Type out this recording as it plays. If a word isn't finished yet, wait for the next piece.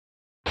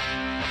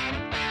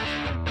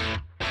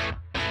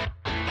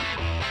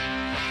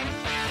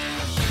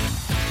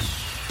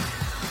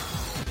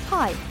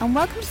Hi, and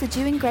welcome to the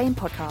Dewing Grain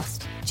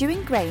podcast.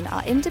 Dewing Grain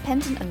are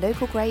independent and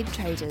local grain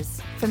traders.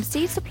 From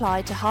seed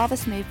supply to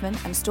harvest movement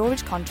and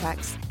storage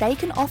contracts, they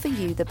can offer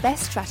you the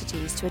best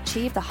strategies to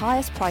achieve the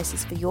highest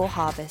prices for your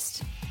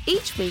harvest.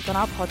 Each week on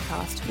our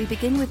podcast, we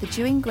begin with the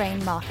Dewing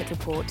Grain Market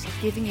Report,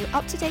 giving you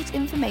up-to-date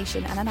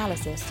information and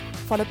analysis,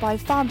 followed by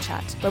Farm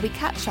Chat, where we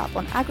catch up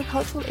on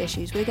agricultural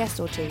issues with a guest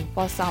or two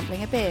while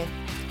sampling a beer.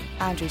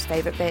 Andrew's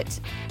favourite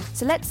bit.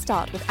 So let's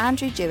start with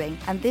Andrew Dewing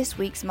and this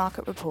week's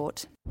Market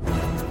Report.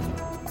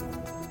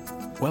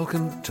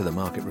 Welcome to the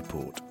Market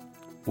Report.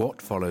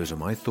 What follows are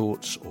my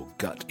thoughts or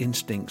gut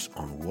instincts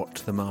on what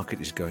the market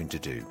is going to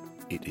do.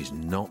 It is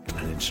not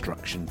an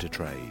instruction to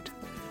trade.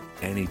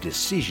 Any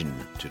decision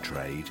to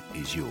trade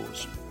is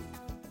yours.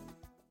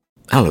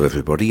 Hello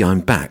everybody, I'm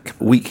back.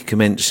 Week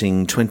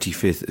commencing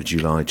 25th of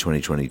July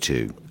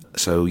 2022.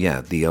 So yeah,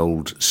 the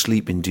old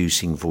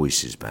sleep-inducing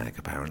voice is back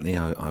apparently.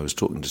 I was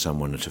talking to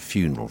someone at a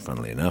funeral,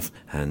 funnily enough,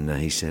 and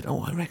he said,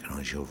 "Oh, I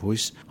recognise your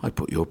voice. I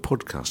put your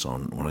podcast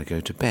on when I go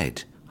to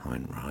bed." I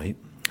went, "Right."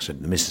 I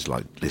said, "The missus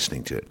like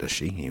listening to it, does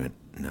she?" He went,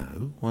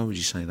 "No, why would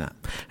you say that?"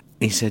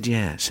 He said,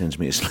 "Yeah, it sends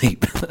me to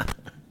sleep."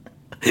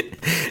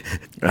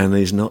 And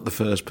he's not the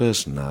first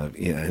person now.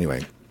 Yeah,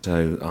 anyway,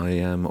 so I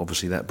am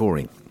obviously that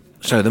boring.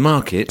 So the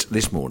market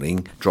this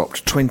morning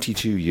dropped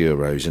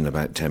 €22 in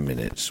about 10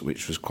 minutes,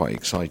 which was quite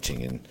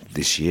exciting in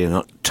this year.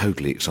 Not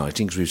totally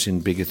exciting because we've seen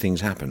bigger things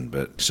happen,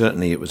 but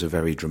certainly it was a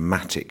very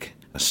dramatic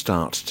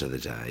start to the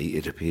day.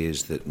 It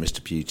appears that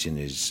Mr. Putin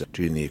is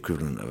doing the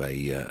equivalent of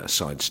a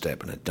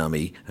sidestep and a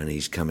dummy, and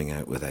he's coming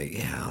out with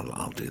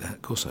I'll do that,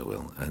 of course I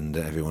will. And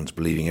everyone's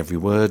believing every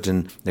word,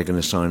 and they're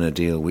going to sign a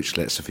deal which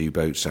lets a few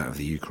boats out of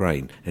the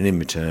Ukraine. And in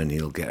return,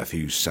 he'll get a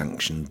few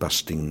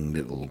sanction-busting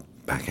little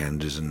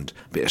backhanders and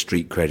a bit of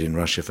street cred in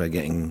Russia for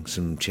getting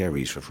some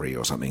cherries for free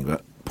or something.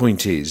 But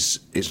point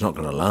is, it's not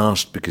going to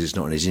last because it's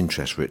not in his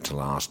interest for it to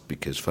last,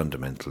 because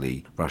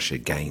fundamentally Russia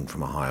gained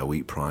from a higher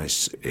wheat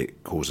price.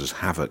 It causes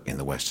havoc in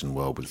the Western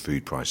world with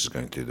food prices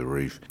going through the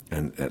roof,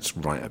 and that's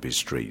right up his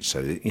street.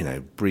 So,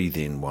 breathe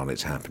in while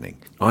it's happening.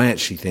 I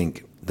actually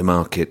think the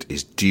market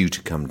is due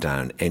to come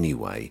down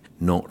anyway,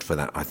 not for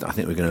that. I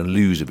think we're going to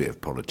lose a bit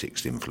of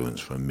politics influence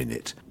for a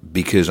minute,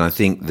 because I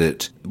think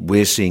that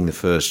we're seeing the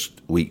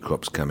first wheat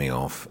crops coming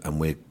off and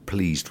we're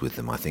pleased with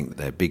them. I think that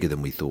they're bigger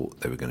than we thought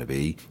they were going to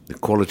be. The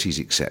quality is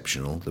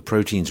exceptional. The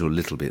proteins are a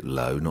little bit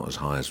low, not as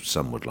high as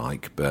some would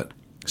like, but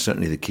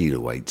certainly the kilo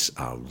weights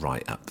are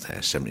right up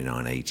there,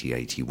 79, 80,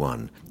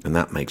 81, and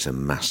that makes a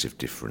massive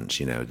difference.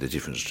 The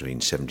difference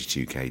between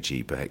 72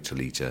 kg per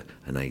hectolitre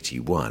and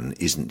 81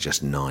 isn't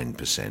just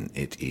 9%,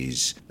 it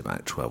is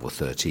about 12 or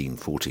 13,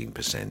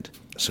 14%.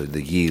 So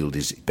the yield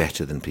is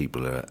better than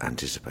people are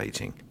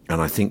anticipating. And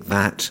I think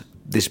that,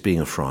 this being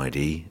a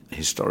Friday,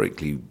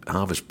 historically,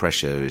 harvest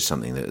pressure is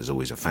something that is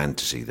always a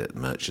fantasy that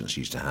merchants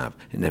used to have.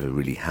 It never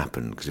really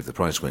happened, because if the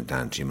price went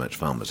down too much,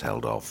 farmers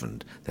held off,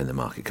 and then the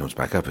market comes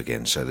back up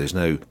again. So there's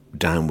no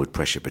downward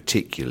pressure,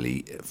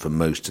 particularly for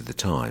most of the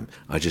time.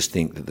 I just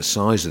think that the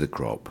size of the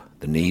crop,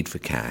 the need for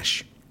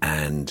cash,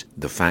 and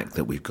the fact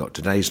that we've got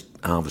today's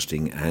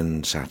harvesting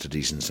and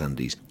Saturdays and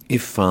Sundays,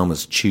 if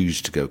farmers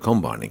choose to go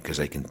combining, because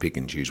they can pick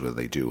and choose whether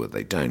they do or whether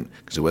they don't,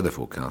 because the weather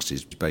forecast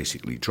is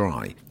basically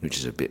dry, which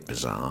is a bit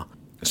bizarre.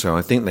 So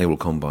I think they will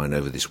combine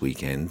over this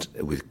weekend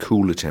with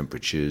cooler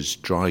temperatures,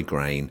 dry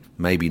grain,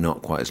 maybe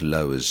not quite as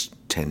low as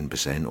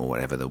 10% or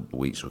whatever the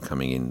wheats were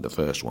coming in, the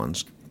first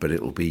ones, but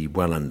it'll be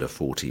well under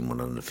 14,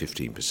 well under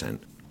 15%.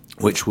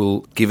 Which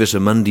will give us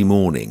a Monday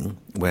morning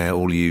where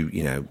all you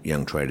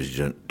young traders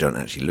who don't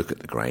actually look at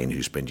the grain,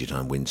 who spend your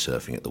time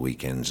windsurfing at the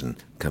weekends and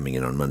coming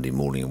in on Monday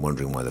morning and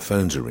wondering why the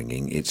phones are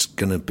ringing, it's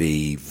going to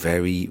be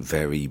very,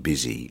 very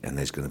busy, and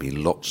there's going to be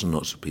lots and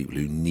lots of people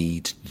who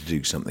need to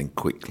do something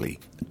quickly.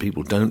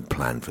 People don't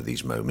plan for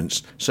these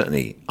moments.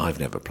 Certainly, I've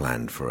never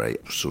planned for a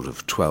sort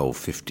of 12,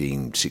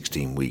 15,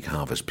 16-week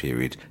harvest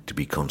period to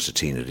be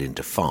concertinaed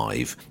into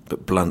 5,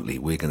 but bluntly,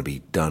 we're going to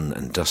be done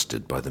and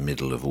dusted by the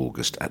middle of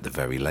August at the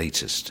very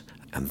latest.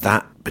 And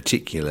that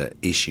particular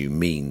issue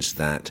means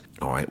that,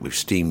 all right, we've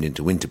steamed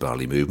into winter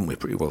barley movement, we're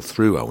pretty well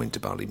through our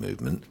winter barley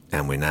movement,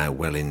 and we're now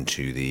well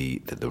into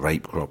the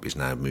rape crop is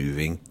now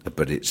moving,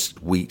 but it's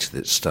wheat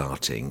that's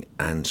starting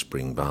and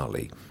spring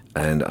barley.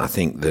 And I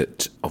think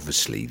that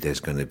obviously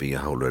there's going to be a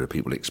whole load of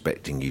people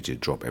expecting you to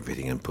drop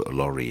everything and put a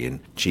lorry in.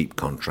 Cheap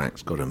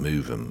contracts, got to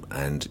move them.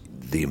 And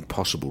the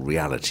impossible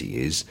reality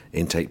is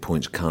intake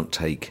points can't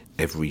take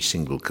every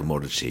single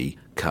commodity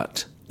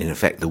cut. In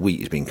effect, the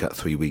wheat is being cut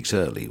 3 weeks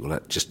early. Well,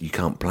 you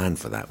can't plan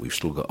for that. We've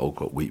still got old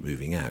crop wheat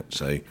moving out.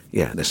 So,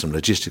 yeah, there's some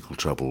logistical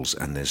troubles,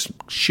 and there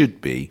should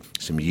be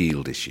some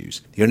yield issues.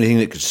 The only thing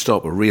that could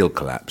stop a real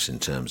collapse in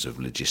terms of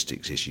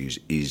logistics issues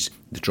is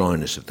the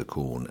dryness of the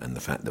corn and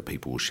the fact that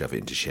people will shove it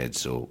into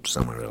sheds or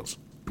somewhere else.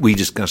 We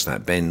discussed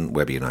that. Ben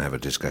Webby and I have a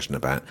discussion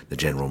about the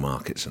general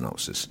market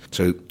synopsis.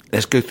 So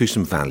let's go through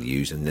some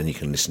values, and then you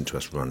can listen to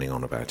us running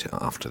on about it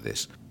after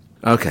this.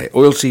 Okay,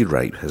 oilseed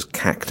rape has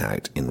cacked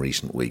out in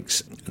recent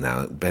weeks,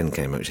 Now, Ben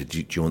came up and said,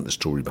 do you want the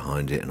story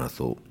behind it? And I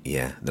thought,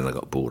 yeah. Then I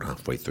got bored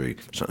halfway through.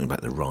 Something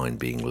about the Rhine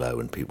being low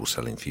and people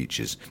selling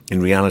futures.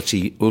 In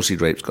reality,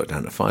 oilseed rape's got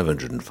down to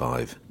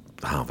 505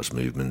 for harvest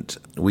movement.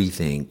 We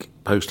think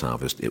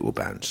post-harvest it will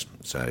bounce.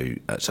 So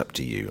it's up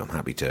to you. I'm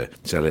happy to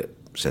sell it,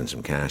 send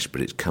some cash, but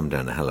it's come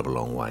down a hell of a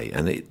long way,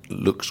 and it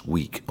looks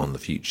weak on the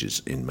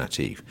futures in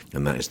Matif,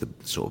 and that is the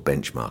sort of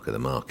benchmark of the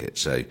market.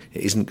 So it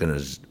isn't going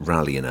to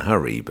rally in a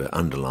hurry, but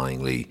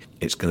underlyingly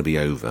it's going to be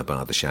over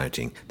by the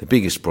shouting. The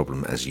biggest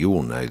problem, as you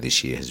all know,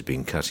 this year has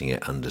been cutting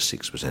it under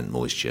 6%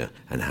 moisture,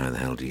 and how the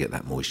hell do you get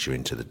that moisture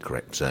into the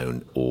correct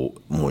zone? Or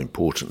more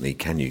importantly,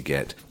 can you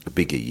get a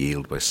bigger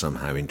yield by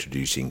somehow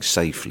introducing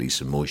safely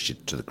some moisture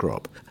to the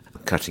crop?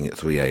 Cutting at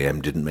 3 a.m.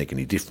 didn't make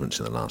any difference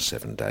in the last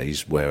 7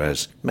 days,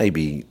 whereas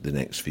maybe the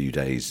next few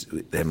days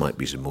there might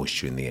be some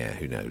moisture in the air,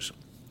 who knows.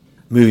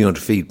 Moving on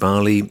to feed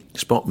barley,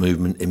 spot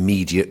movement,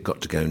 immediate,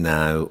 got to go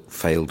now,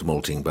 failed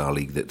malting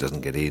barley that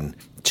doesn't get in.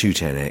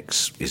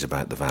 210X is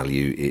about the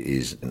value, it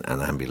is an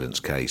ambulance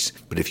case.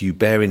 But if you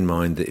bear in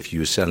mind that if you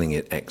were selling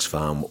it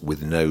ex-farm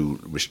with no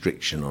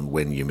restriction on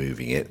when you're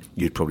moving it,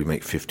 you'd probably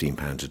make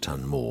 £15 a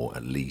tonne more,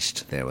 at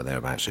least, there or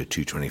thereabouts, so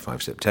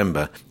 225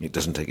 September. It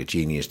doesn't take a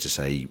genius to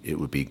say it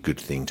would be a good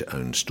thing to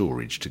own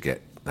storage to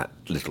get that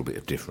little bit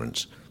of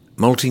difference.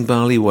 Malting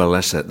barley, well,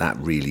 that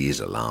really is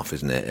a laugh,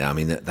 isn't it? I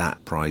mean,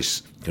 that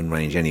price can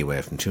range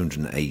anywhere from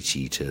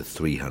 280 to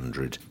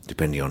 300,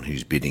 depending on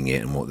who's bidding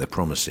it and what they're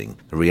promising.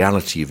 The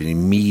reality of an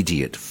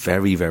immediate,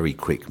 very, very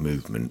quick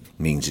movement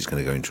means it's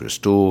going to go into a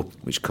store,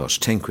 which costs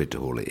 10 quid to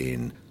haul it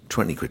in,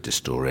 20 quid to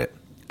store it,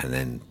 and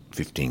then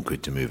 15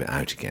 quid to move it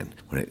out again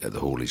when the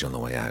haulage on the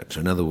way out.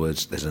 So in other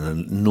words, there's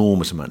an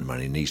enormous amount of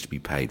money needs to be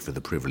paid for the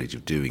privilege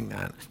of doing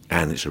that,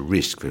 and it's a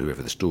risk for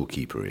whoever the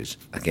storekeeper is.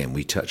 Again,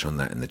 we touch on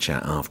that in the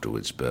chat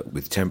afterwards, but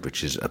with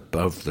temperatures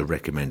above the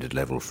recommended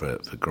level for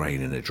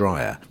grain in a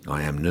dryer,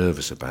 I am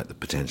nervous about the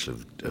potential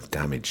of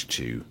damage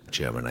to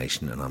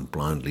germination, and I'm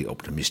blindly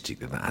optimistic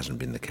that hasn't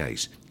been the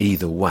case.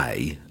 Either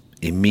way,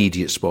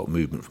 immediate spot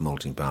movement for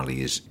malting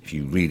barley is, if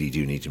you really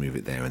do need to move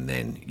it there and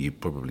then, you're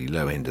probably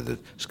low end of the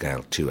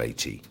scale,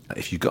 280.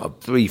 If you've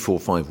got 3, 4,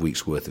 5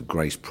 weeks worth of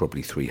grace,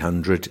 probably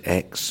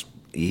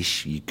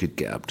 300x-ish, you could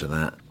get up to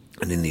that.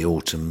 And in the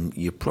autumn,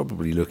 you're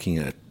probably looking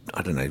at,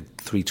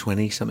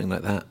 320, something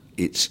like that.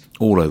 It's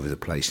all over the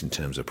place in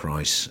terms of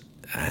price,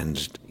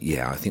 and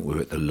yeah, I think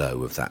we're at the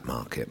low of that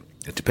market.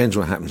 It depends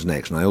what happens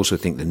next, and I also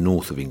think the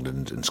north of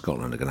England and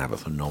Scotland are going to have a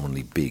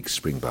phenomenally big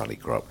spring barley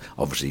crop.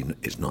 Obviously,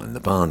 it's not in the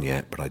barn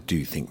yet, but I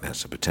do think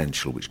that's a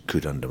potential which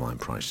could undermine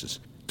prices.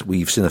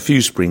 We've seen a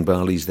few spring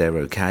barleys, they're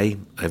okay.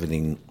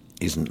 Everything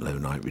isn't low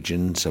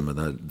nitrogen. Some of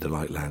the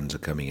light lands are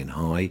coming in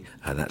high.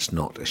 That's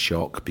not a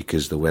shock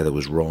because the weather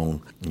was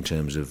wrong in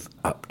terms of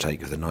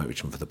uptake of the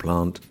nitrogen for the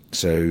plant.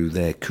 So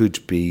there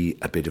could be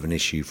a bit of an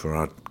issue for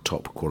our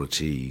top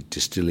quality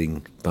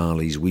distilling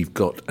barleys. We've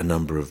got a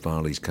number of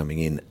barleys coming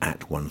in at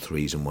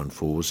 1.3s and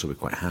 1.4s, so we're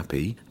quite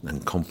happy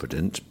and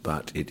confident,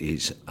 but it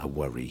is a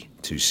worry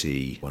to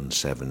see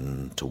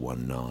 1.7 to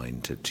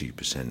 1.9 to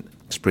 2%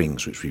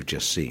 springs, which we've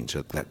just seen.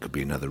 So that could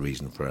be another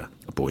reason for a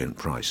buoyant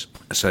price.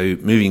 So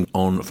moving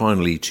on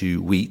finally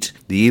to wheat.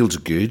 The yields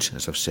are good,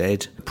 as I've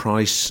said.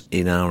 Price,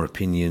 in our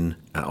opinion,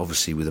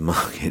 obviously with the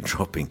market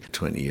dropping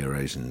 20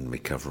 euros and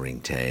recovering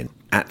 10.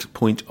 At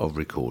point of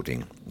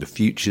recording, the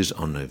futures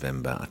on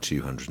November are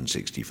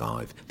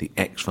 265. The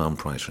ex-farm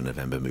price for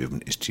November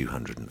movement is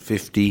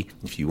 250.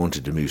 If you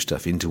wanted to move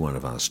stuff into one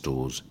of our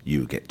stores, you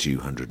would get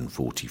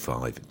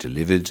 245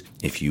 delivered.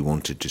 If you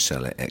wanted to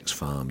sell it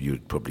ex-farm, you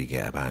would probably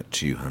get about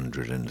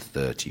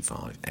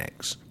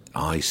 235x.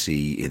 I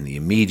see in the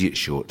immediate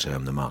short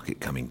term the market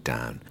coming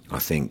down. I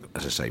think,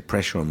 as I say,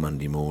 pressure on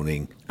Monday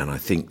morning, and I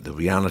think the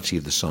reality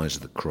of the size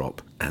of the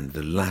crop and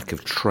the lack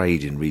of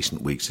trade in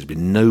recent weeks. There's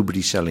been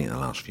nobody selling in the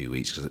last few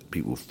weeks because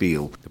people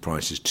feel the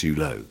price is too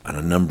low, and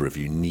a number of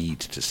you need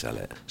to sell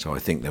it. So I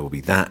think there will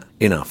be that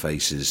in our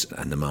faces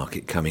and the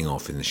market coming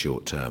off in the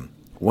short term.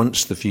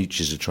 Once the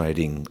futures are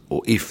trading,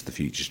 or if the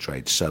futures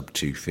trade sub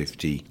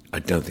 250, I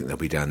don't think they'll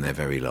be down there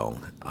very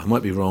long. I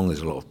might be wrong,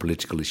 there's a lot of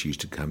political issues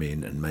to come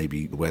in, and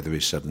maybe the weather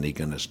is suddenly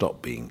going to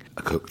stop being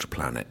a cooked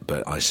planet,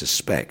 but I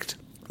suspect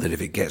that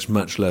if it gets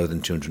much lower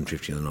than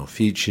 250 on our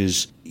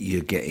futures,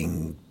 you're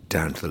getting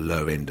down to the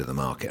low end of the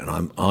market.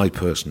 And I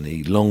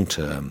personally, long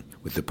term,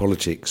 with the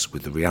politics,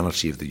 with the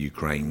reality of the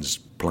Ukraine's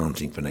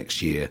planting for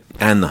next year,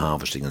 and the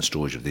harvesting and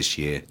storage of this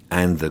year,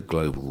 and the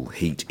global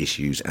heat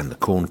issues, and the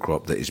corn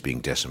crop that is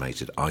being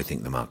decimated, I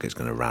think the market's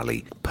going to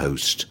rally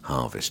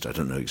post-harvest. I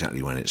don't know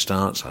exactly when it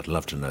starts. I'd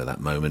love to know that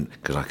moment,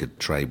 because I could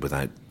trade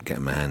without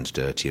getting my hands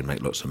dirty and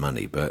make lots of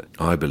money. But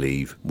I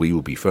believe we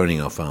will be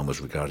phoning our farmers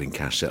regarding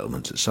cash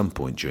settlements at some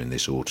point during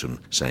this autumn,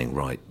 saying,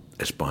 right,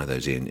 let's buy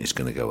those in, it's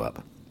going to go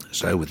up.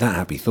 So with that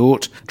happy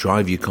thought,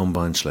 drive your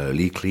combine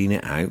slowly, clean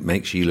it out,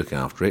 make sure you look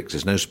after it, because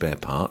there's no spare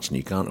parts and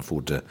you can't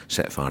afford to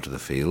set fire to the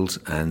field.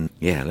 And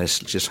yeah, let's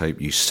just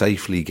hope you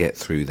safely get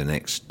through the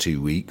next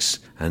 2 weeks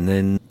and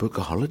then book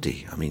a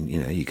holiday. I mean,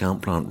 you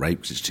can't plant rape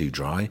because it's too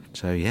dry.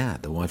 So yeah,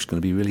 the wife's going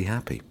to be really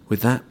happy.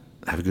 With that,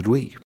 have a good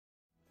week.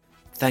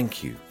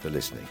 Thank you for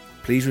listening.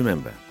 Please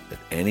remember that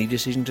any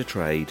decision to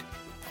trade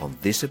on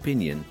this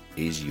opinion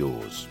is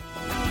yours.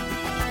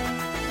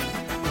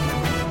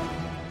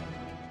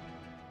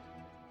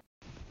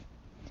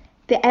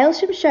 The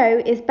Aylsham Show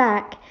is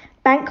back,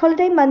 Bank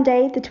Holiday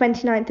Monday, the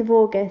 29th of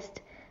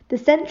August. The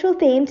central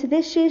theme to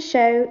this year's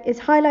show is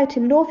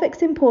highlighting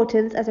Norfolk's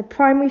importance as a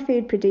primary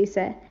food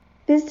producer.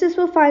 Visitors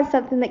will find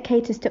something that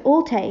caters to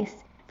all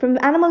tastes, from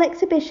animal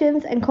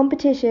exhibitions and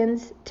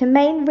competitions to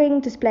main ring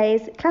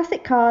displays,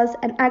 classic cars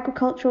and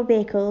agricultural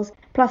vehicles,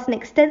 plus an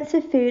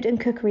extensive food and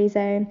cookery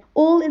zone,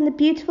 all in the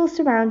beautiful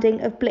surrounding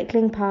of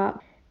Blickling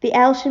Park. The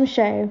Aylsham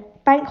Show,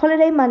 Bank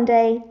Holiday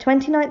Monday,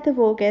 29th of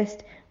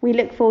August. We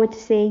look forward to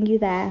seeing you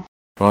there.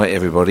 Right,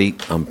 everybody,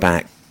 I'm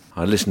back.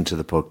 I listened to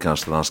the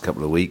podcast the last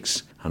couple of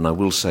weeks, and I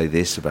will say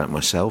this about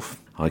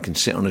myself. I can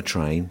sit on a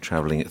train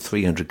travelling at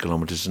 300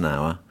 kilometres an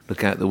hour,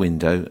 look out the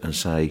window and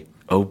say,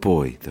 oh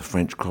boy, the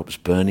French crop's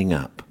burning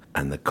up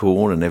and the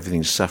corn and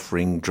everything's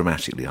suffering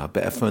dramatically. I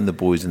better phone the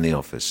boys in the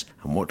office.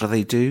 And what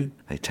do?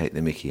 They take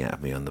the mickey out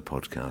of me on the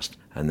podcast.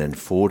 And then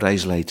 4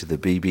 days later, the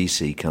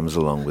BBC comes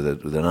along with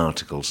an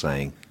article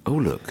saying, oh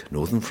look,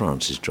 northern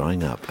France is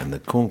drying up and the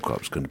corn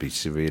crop's going to be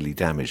severely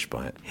damaged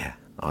by it. Yeah,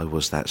 I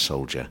was that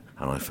soldier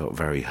and I felt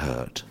very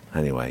hurt.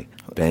 Anyway,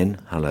 Ben,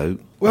 hello.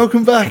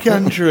 Welcome back,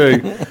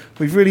 Andrew.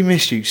 We've really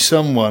missed you.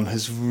 Someone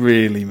has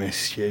really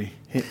missed you.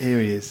 Here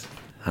he is.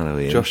 Hello,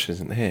 Ian. Josh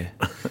isn't here.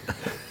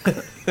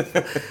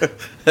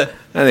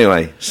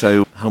 Anyway,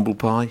 so humble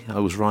pie, I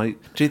was right.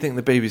 Do you think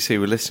the BBC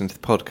were listening to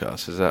the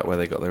podcast? Is that where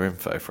they got their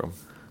info from?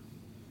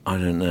 I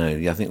don't know.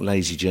 I think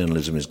lazy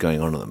journalism is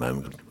going on at the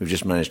moment. We've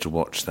just managed to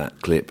watch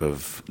that clip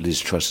of Liz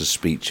Truss's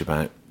speech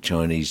about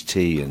Chinese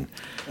tea and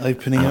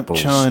opening apples.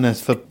 Up China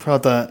for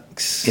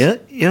products. Yeah,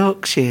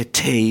 Yorkshire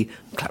tea.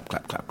 Clap,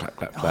 clap, clap, clap,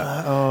 clap,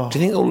 clap. Do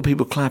you think all the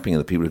people clapping are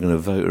the people who are going to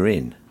vote her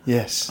in?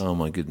 Yes. Oh,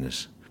 my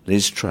goodness.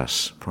 Liz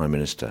Truss, Prime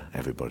Minister,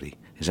 everybody.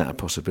 Is that a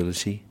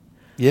possibility?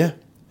 Yeah.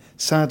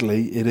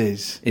 Sadly, it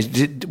is.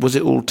 Was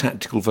it all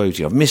tactical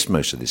voting? I've missed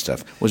most of this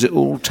stuff. Was it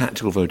all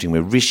tactical voting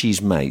where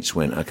Rishi's mates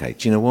went, OK,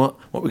 do you know what?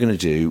 What we're going to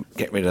do,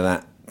 get rid of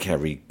that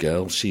Kerry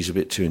girl. She's a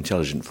bit too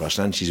intelligent for us,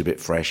 and she's a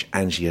bit fresh,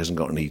 and she hasn't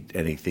got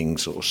anything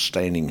sort of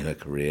staining her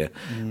career.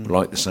 We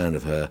like the sound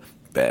of her.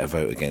 Better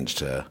vote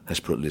against her. Let's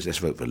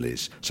vote for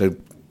Liz. So,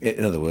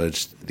 in other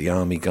words, the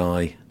army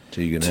guy,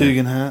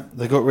 Tugendhat.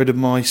 They got rid of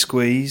My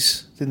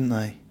Squeeze, didn't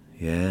they?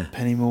 Yeah.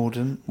 Penny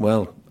Mordaunt.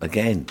 Well,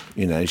 again,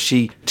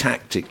 she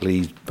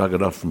tactically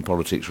buggered off from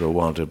politics for a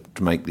while to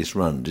make this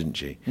run, didn't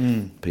she?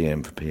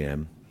 PM for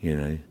PM,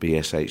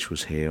 BSH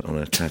was here on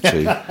a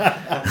tattoo.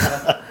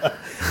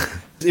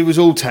 It was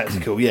all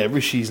tactical, yeah.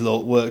 Rishi's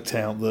lot worked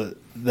out that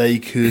they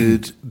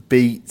could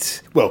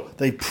beat... Well,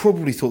 they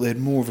probably thought they had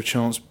more of a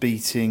chance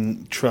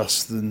beating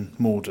Truss than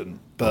Mordaunt,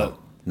 but...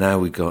 Now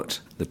we've got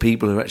the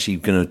people who are actually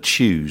going to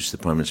choose the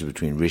Prime Minister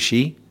between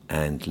Rishi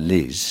and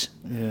Liz.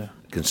 Yeah.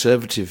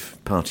 Conservative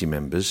Party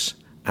members,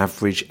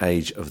 average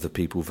age of the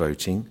people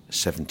voting,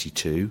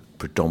 72,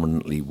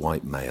 predominantly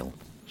white male.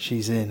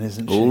 She's in,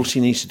 isn't she? All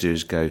she needs to do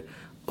is go,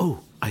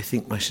 oh, I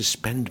think my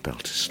suspend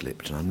belt has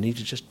slipped and I need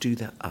to just do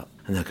that up.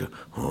 And they'll go,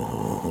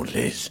 oh,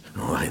 Liz,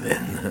 all right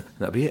then.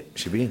 That'll be it.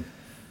 She'll be in.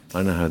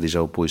 I know how these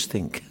old boys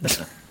think.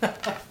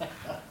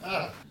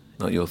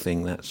 Not your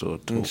thing, that sort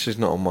of talk. She's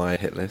not on my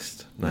hit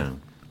list. No.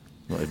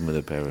 Not even with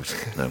a pair of...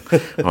 No.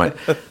 Right.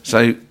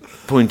 So,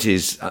 point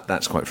is,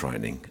 that's quite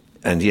frightening.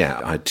 And yeah,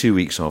 I had 2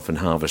 weeks off and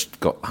harvest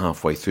got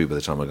halfway through by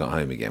the time I got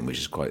home again, which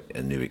is quite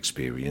a new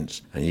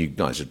experience. And you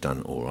guys have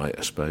done all right,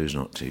 I suppose,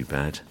 not too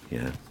bad.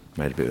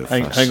 Made a bit of a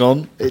fuss. Hang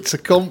on, it's a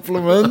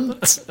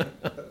compliment.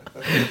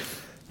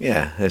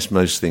 Yeah, there's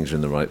most things are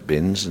in the right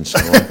bins and so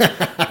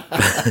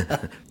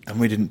on. And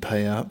we didn't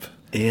pay up.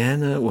 Yeah,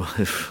 no, well,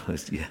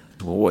 yeah.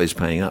 Well, what is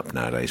paying up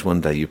nowadays? One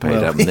day you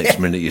paid up, the next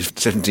minute you're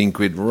 17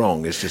 quid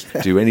wrong. It's just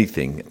do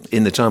anything.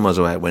 In the time I was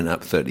away, it went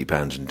up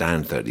 £30 and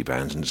down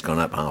 £30, and it's gone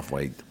up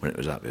halfway. When it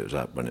was up, it was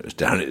up. When it was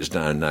down, it was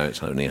down. Now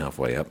it's only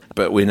halfway up.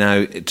 But we're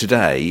now,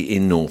 today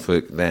in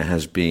Norfolk, there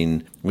has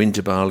been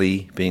winter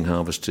barley being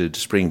harvested,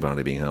 spring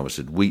barley being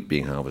harvested, wheat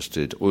being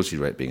harvested, oilseed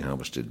rape being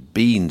harvested,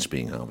 beans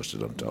being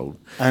harvested, I'm told.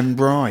 And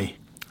rye.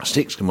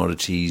 6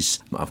 commodities.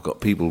 I've got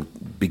people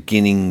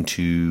beginning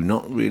to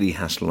not really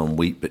hassle on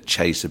wheat, but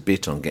chase a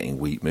bit on getting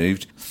wheat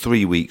moved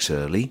 3 weeks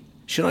early.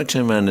 Should I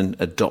turn around and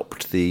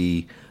adopt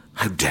the,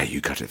 how dare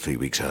you cut it 3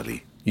 weeks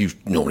early? You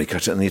normally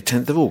cut it on the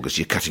 10th of August.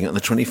 You're cutting it on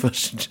the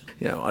 21st.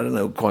 I don't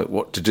know quite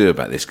what to do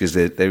about this, because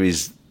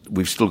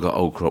we've still got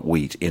old crop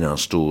wheat in our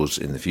stores,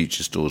 in the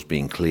future stores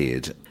being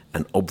cleared.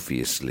 And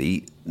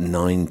obviously,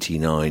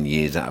 99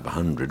 years out of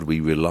 100, we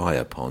rely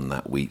upon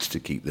that wheat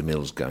to keep the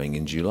mills going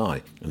in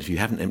July. And if you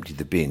haven't emptied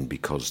the bin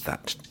because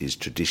that is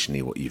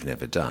traditionally what you've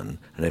never done,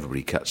 and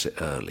everybody cuts it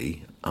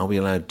early, are we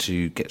allowed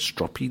to get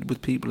stroppy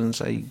with people and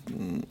say,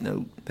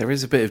 no? There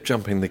is a bit of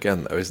jumping the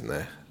gun, though, isn't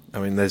there? I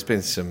mean, there's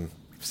been some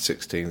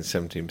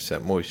 16-17%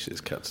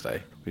 moistures cut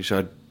today, which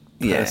I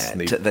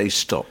personally... Yeah, they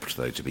stopped,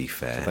 though, to be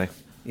fair.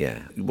 Yeah,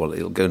 well,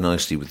 it'll go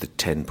nicely with the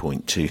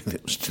 10.2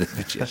 that was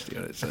delivered yesterday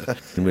on it. So.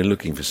 And we're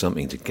looking for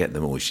something to get the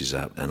moistures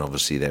up, and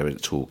obviously there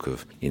is talk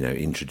of,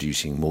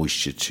 introducing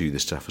moisture to the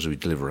stuff as we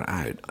deliver it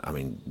out. I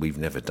mean, we've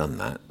never done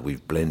that.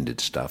 We've blended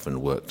stuff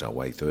and worked our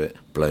way through it,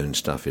 blown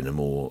stuff in a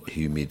more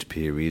humid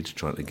period,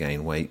 trying to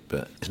gain weight,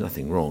 but there's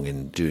nothing wrong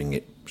in doing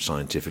it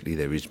scientifically.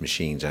 There is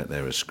machines out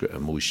there, a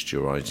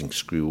moisturising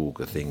screw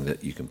auger thing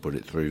that you can put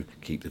it through,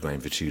 keep the grain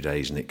for 2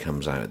 days, and it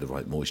comes out at the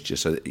right moisture.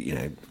 So that,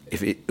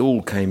 if it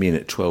all came in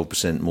at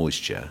 12%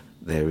 moisture,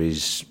 there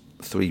is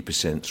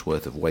 3%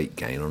 worth of weight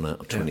gain on a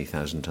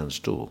 20,000 tonne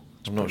store.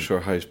 I'm not sure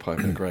hose pipe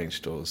and grain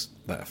store's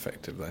that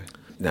effective though.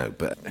 No,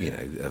 but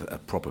a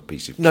proper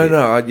piece of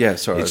No, kit.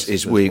 Sorry.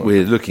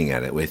 We're looking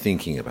at it, we're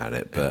thinking about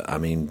it, but I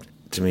mean,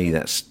 to me,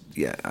 that's.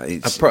 Yeah,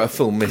 it's a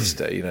full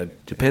mister,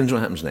 Depends what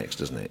happens next,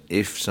 doesn't it?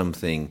 If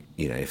something,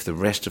 if the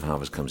rest of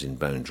harvest comes in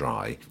bone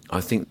dry,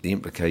 I think the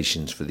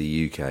implications for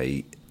the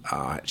UK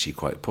are actually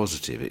quite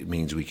positive. It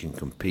means we can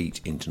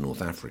compete into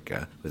North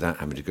Africa without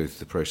having to go through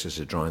the process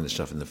of drying the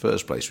stuff in the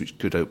first place, which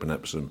could open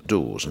up some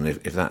doors. And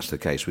if that's the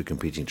case, we're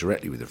competing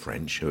directly with the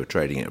French, who are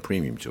trading at a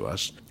premium to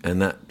us, and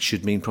that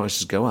should mean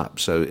prices go up.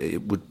 So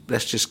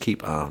let's just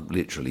keep our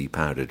literally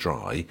powder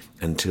dry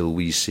until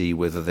we see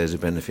whether there's a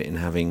benefit in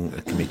having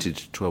a committed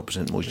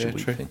 12% moisture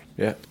week thing.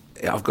 Yeah.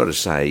 I've got to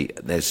say,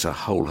 there's a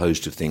whole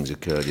host of things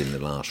occurred in the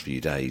last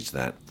few days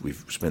that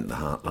we've spent the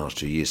last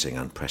 2 years saying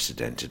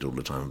unprecedented all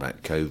the time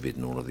about COVID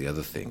and all of the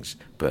other things.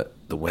 But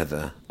the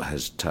weather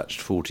has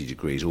touched 40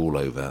 degrees all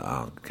over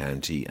our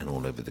county and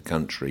all over the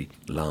country,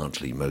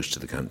 largely most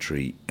of the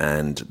country,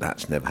 and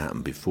that's never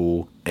happened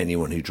before.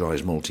 Anyone who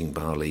dries malting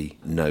barley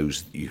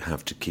knows that you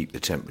have to keep the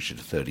temperature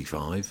to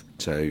 35.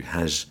 So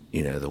has,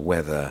 the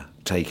weather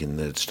taken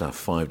the stuff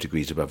 5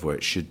 degrees above where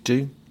it should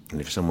do? And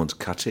if someone's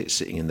cut it,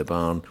 sitting in the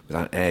barn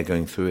without air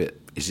going through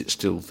it, is it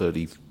still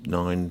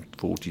 39,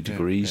 40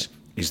 degrees?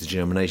 Yeah. Is the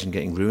germination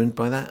getting ruined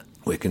by that?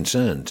 We're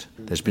concerned.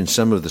 There's been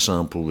some of the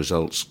sample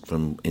results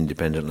from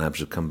independent labs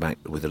have come back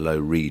with a low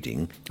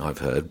reading, I've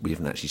heard. We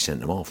haven't actually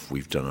sent them off.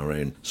 We've done our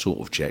own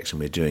sort of checks,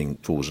 and we're doing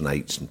 4s and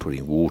 8s and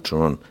putting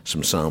water on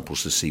some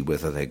samples to see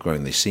whether they're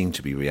growing. They seem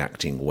to be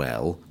reacting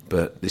well,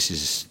 but this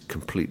is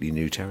completely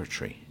new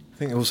territory.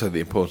 I think also the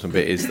important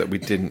bit is that we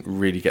didn't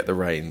really get the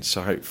rain,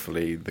 so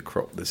hopefully the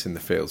crop that's in the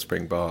field,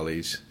 spring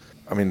barley's,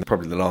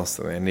 probably the last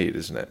thing they need,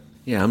 isn't it?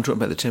 Yeah, I'm talking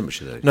about the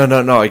temperature, though.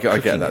 No, I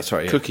get that,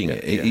 sorry. Cooking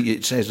it.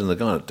 It says on the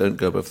guide, don't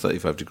go above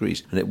 35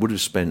 degrees, and it would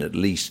have spent at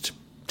least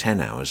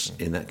 10 hours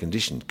in that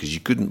condition, because you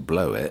couldn't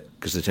blow it,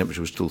 because the temperature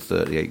was still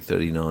 38,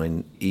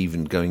 39,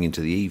 even going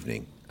into the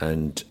evening.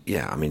 And,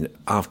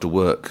 after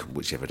work,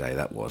 whichever day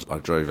that was, I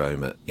drove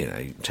home at,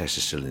 Tess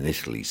is still in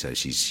Italy, so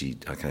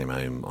I came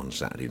home on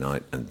Saturday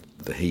night, and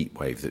the heat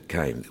wave that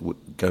came,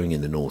 going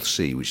in the North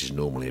Sea, which is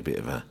normally a bit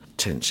of a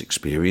tense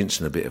experience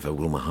and a bit of a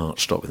will my heart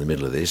stop in the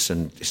middle of this,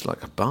 and it's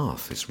like a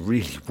bath. It's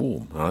really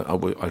warm.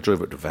 I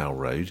drove up to Val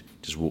Road,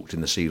 just walked in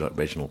the sea like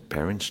Reginald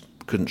Perrins,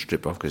 couldn't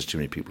strip off because there's too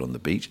many people on the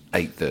beach,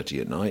 8:30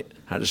 at night,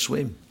 had a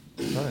swim.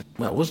 Right.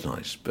 Well, it was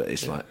nice, but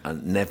it's like I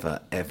never,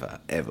 ever,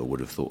 ever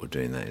would have thought of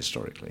doing that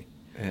historically.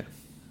 Yeah.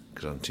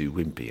 Because I'm too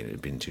wimpy and it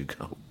had been too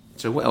cold.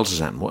 So what else has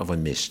happened? What have I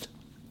missed?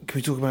 Can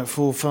we talk about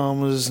 4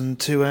 farmers and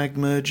 2 ag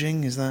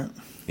merging? Is that...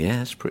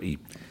 Yeah, it's pretty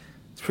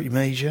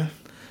major.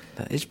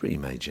 That is pretty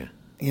major.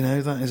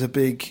 That is a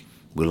big...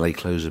 Will they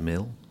close a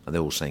mill?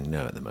 They're all saying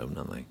no at the moment,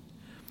 aren't they?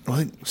 I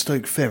think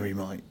Stoke Ferry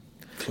might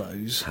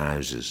close.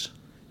 Houses.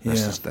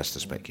 That's the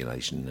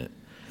speculation, isn't it?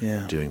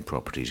 Yeah. Doing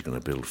property is going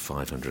to build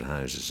 500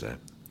 houses there.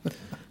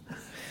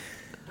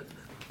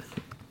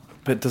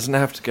 But doesn't it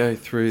have to go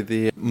through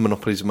the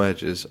monopolies and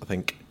mergers, I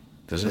think?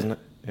 Doesn't it?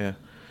 Yeah.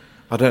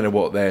 I don't know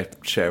what their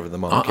share of the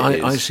market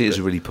is. I see it as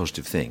a really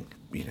positive thing.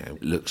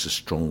 It looks a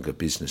stronger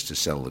business to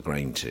sell the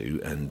grain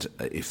to, and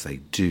if they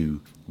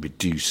do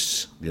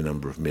reduce the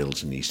number of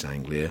mills in East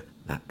Anglia,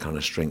 that kind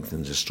of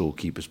strengthens a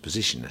storekeeper's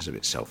position. That's a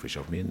bit selfish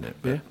of me, isn't it?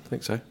 But yeah, I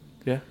think so.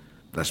 Yeah.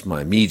 That's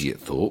my immediate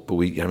thought, but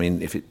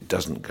if it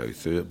doesn't go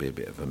through, it'll be a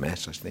bit of a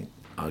mess, I think.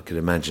 I could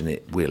imagine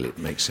it will. It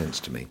makes sense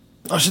to me.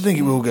 I should think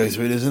it will go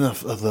through. There's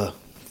enough other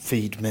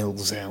feed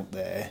mills out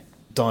there.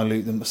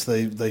 Dilute them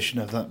so they should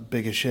have that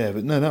bigger share.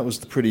 But no, that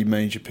was the pretty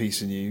major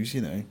piece of news,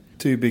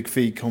 2 big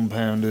feed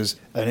compounders,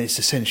 and it's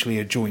essentially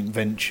a joint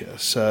venture.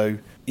 So,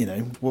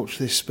 watch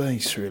this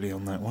space, really,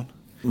 on that one.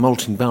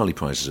 Malting barley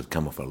prices have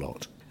come off a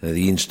lot.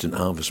 The instant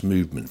harvest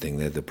movement thing,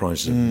 the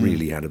prices have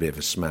really had a bit of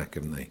a smack,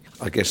 haven't they?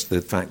 I guess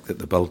the fact that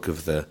the bulk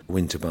of the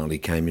winter barley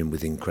came in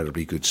with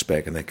incredibly good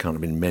spec, and there can't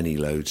have been many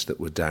loads that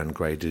were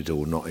downgraded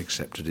or not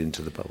accepted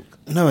into the bulk.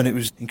 No, and it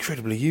was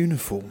incredibly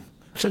uniform.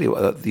 I'll tell you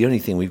what, the only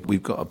thing,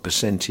 we've got a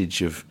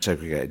percentage of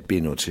segregated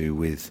bin or 2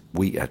 with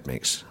wheat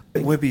admix.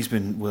 Webby's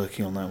been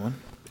working on that one.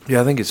 Yeah,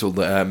 I think it's all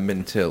the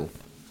Mintil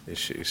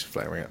issues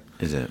flaring up.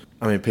 Is it?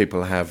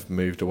 People have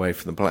moved away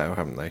from the plough,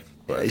 haven't they?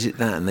 Is it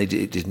that, and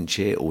it didn't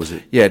chit, or was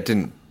it? Yeah, it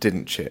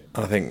didn't chit.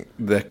 I think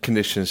the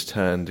conditions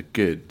turned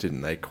good,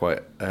 didn't they,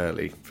 quite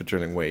early for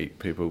drilling wheat.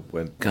 People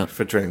went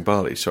for drilling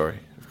barley,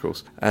 of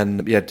course.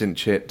 And didn't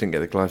chit, didn't get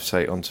the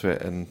glyphosate onto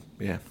it, and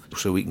Yeah.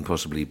 So we can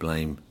possibly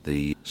blame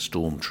the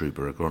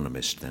stormtrooper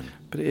agronomist then,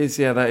 But it is,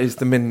 that is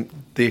the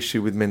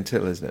issue with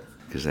Mintill, isn't it?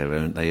 because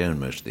they own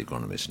most of the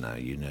agronomists now.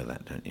 You know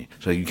that, don't you?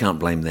 So you can't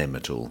blame them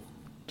at all.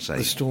 The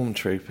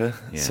stormtrooper.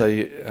 Yeah. So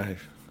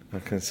I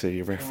can see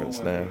your reference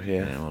now.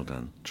 Yeah, well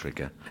done,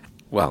 Trigger.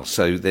 Well,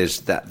 so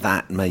there's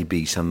that may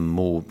be some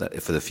more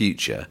that for the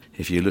future.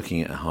 If you're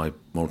looking at a high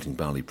malting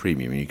barley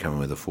premium and you come in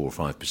with a 4 or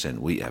 5%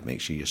 wheat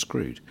admixture, you're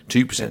screwed.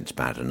 2% is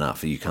bad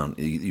enough.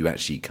 You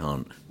actually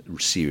can't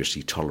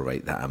seriously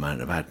tolerate that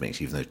amount of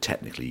admix, even though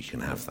technically you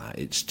can have that.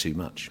 It's too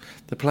much.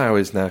 The plough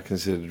is now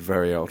considered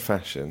very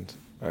old-fashioned,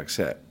 I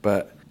accept,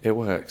 but it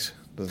works,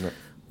 doesn't it?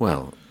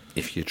 Well,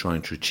 if you're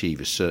trying to achieve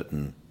a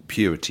certain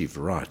purity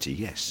variety,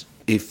 yes.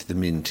 If the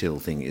Mintill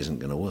thing isn't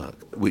going to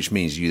work, which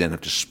means you then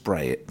have to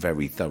spray it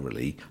very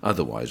thoroughly,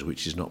 otherwise,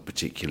 which is not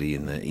particularly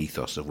in the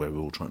ethos of where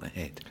we're all trying to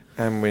head.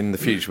 And in the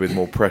future, with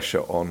more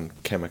pressure on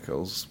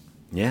chemicals,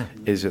 Yeah.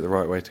 is it the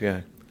right way to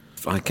go?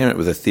 I came up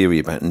with a theory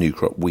about new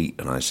crop wheat,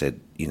 and I said,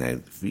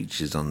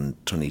 features on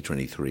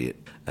 2023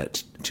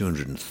 at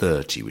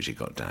 230, which it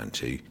got down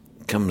to,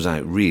 comes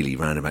out really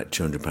round about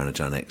 £200 a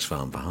tonne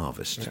ex-farm for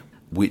harvest,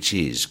 which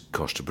is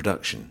cost of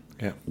production.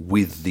 Yeah.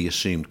 With the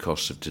assumed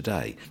costs of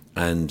today.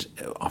 And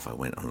off I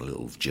went on a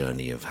little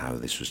journey of how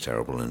this was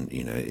terrible and,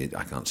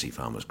 I can't see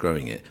farmers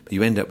growing it. But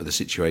you end up with a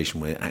situation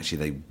where actually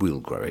they will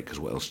grow it because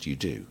what else do you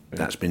do? Yeah.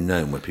 That's been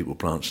known where people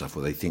plant stuff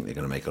where they think they're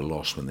going to make a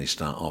loss when they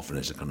start off and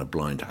there's a kind of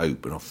blind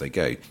hope and off they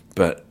go.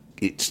 But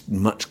it's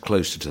much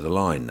closer to the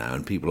line now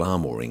and people are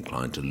more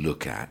inclined to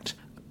look at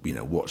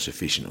what's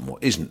efficient and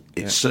what isn't.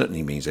 It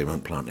certainly means they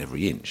won't plant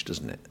every inch,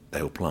 doesn't it?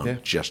 They'll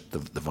plant just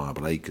the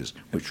viable acres,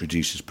 which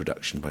reduces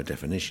production by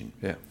definition.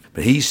 Yeah.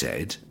 But he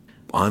said,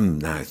 I'm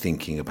now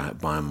thinking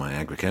about buying my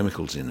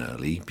agrochemicals in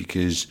early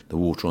because the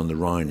water on the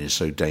Rhine is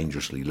so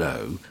dangerously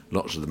low.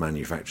 Lots of the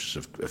manufacturers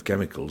of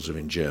chemicals are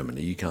in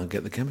Germany. You can't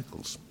get the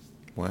chemicals.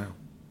 Wow.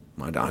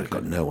 I've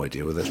got no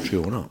idea whether that's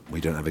true or not.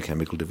 We don't have a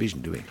chemical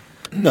division, do we?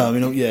 No, I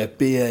mean,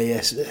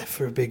 BASF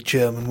for a big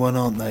German one,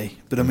 aren't they?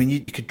 But I mean,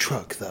 you could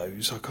truck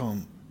those. I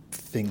can't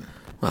think.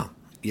 Well,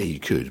 yeah, you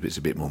could, but it's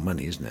a bit more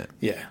money, isn't it?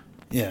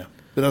 Yeah.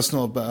 But that's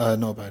not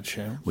a bad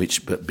shout.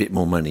 But a bit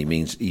more money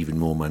means even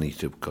more money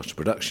to cost of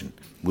production.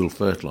 Will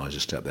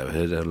fertiliser step there? I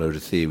heard a load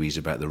of theories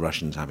about the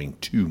Russians having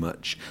too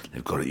much.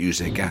 They've got to use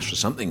their gas for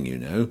something,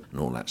 and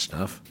all that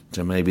stuff.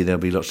 So maybe there'll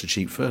be lots of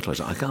cheap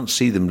fertiliser. I can't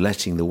see them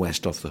letting the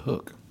West off the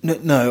hook.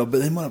 No, but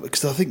they might,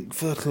 because I think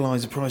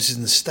fertiliser prices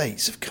in the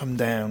States have come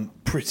down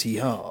pretty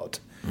hard.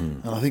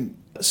 And I think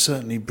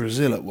certainly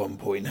Brazil at one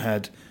point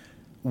had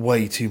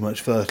way too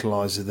much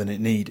fertiliser than it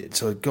needed.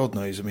 So God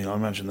knows, I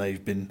imagine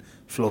they've been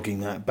flogging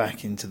that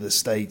back into the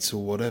States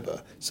or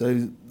whatever.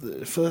 So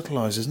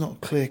fertiliser's not a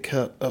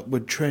clear-cut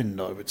upward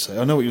trend, I would say.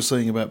 I know what you're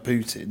saying about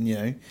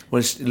Putin, Well,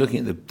 it's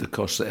looking at the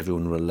costs that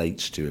everyone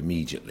relates to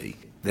immediately.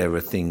 There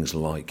are things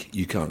like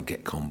you can't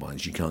get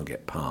combines, you can't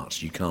get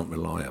parts, you can't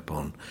rely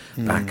upon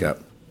backup.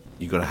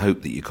 You've got to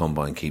hope that your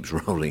combine keeps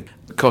rolling.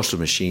 The cost of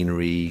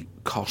machinery,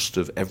 cost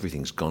of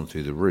everything's gone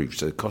through the roof.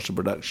 So the cost of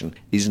production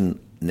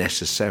isn't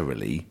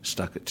necessarily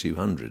stuck at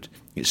 200.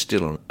 It's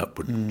still on an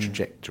upward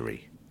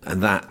trajectory.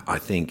 And that, I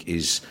think,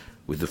 is,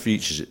 with the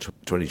futures at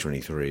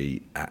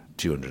 2023 at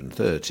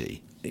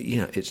 230,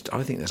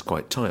 I think that's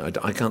quite tight.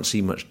 I can't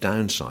see much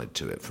downside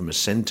to it from a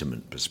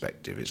sentiment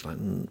perspective. It's like,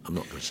 I'm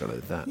not going to sell it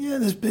at that. Yeah,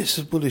 there's bits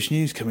of bullish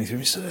news coming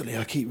through. Certainly,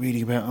 I keep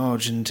reading about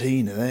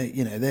Argentina.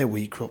 Their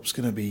wheat crop's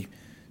going to be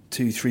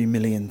 2-3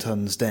 million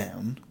tonnes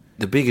down.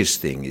 The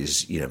biggest thing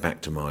is,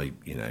 back to my,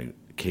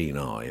 keen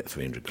eye at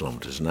 300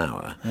 kilometres an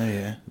hour. Oh,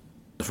 yeah.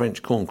 The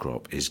French corn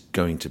crop is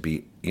going to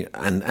be,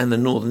 and the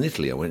northern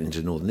Italy. I went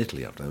into northern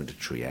Italy after I went to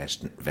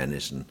Trieste and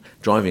Venice and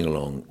driving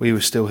along. We were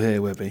still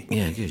here, Webby.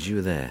 Yeah, because you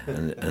were there,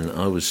 and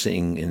I was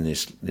sitting in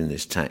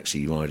this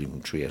taxi riding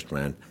from Trieste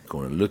round the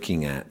corner,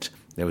 looking at.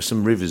 There were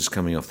some rivers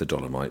coming off the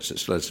Dolomites that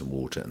still had some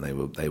water, and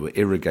they were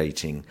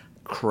irrigating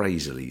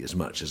crazily as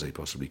much as they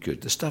possibly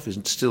could. The stuff is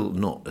still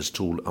not as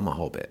tall. I'm a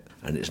hobbit,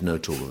 and it's no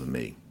taller than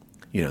me.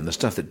 And the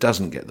stuff that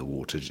doesn't get the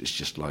water is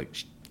just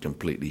like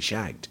completely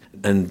shagged,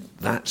 and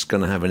that's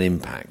going to have an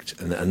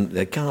impact. And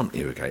they can't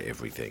irrigate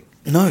everything.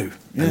 No.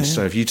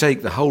 So if you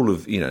take the whole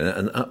of,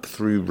 and up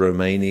through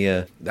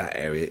Romania, that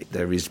area,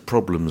 there is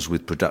problems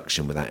with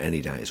production without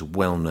any doubt. It's a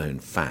well-known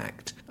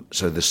fact.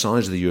 So the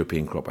size of the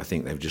European crop, I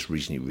think they've just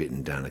recently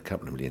written down a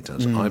couple of million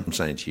tonnes. I'm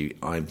saying to you,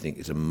 I think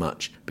it's a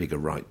much bigger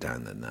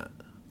write-down than that.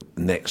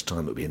 Next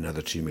time it'll be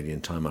another 2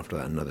 million, time after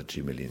that another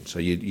 2 million. So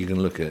you're going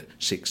to look at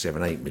 6,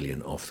 7, 8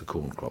 million off the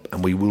corn crop.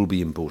 And we will be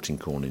importing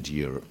corn into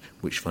Europe,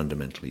 which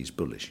fundamentally is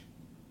bullish.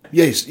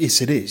 Yes,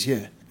 it is,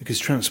 yeah. Because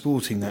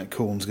transporting that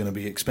corn's going to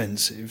be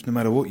expensive no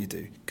matter what you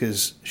do,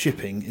 because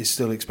shipping is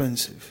still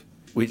expensive.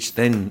 Which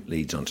then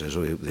leads on to,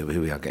 so here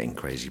we are getting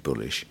crazy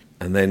bullish.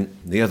 And then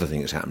the other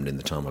thing that's happened in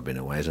the time I've been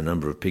away is a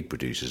number of pig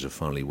producers have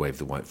finally waved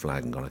the white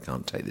flag and gone, I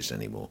can't take this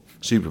anymore.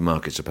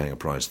 Supermarkets are paying a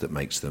price that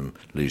makes them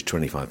lose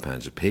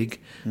 £25 a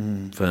pig.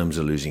 Firms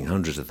are losing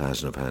hundreds of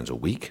thousands of pounds a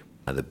week.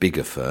 the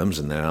bigger firms,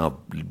 and there are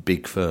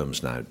big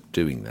firms now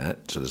doing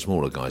that. So the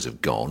smaller guys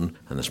have gone,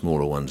 and the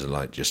smaller ones are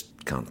like,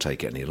 just can't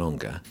take it any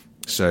longer.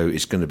 So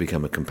it's going to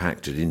become a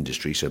compacted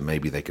industry. So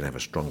maybe they can have a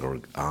stronger,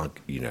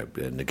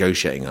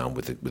 negotiating arm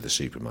with the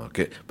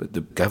supermarket. But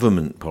the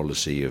government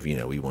policy of,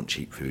 we want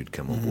cheap food,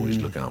 come on boys,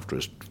 look after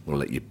us, we'll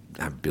let you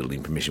have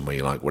building permission where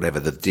you like, whatever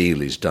the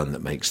deal is done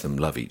that makes them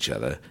love each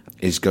other,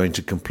 is going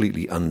to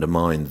completely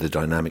undermine the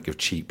dynamic of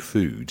cheap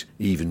food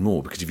even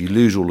more. Because if you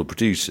lose all the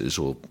producers,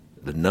 or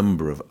the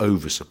number of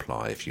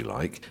oversupply, if you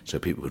like, so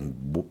people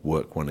can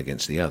work one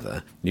against the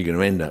other, you're going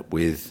to end up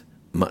with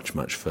much,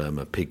 much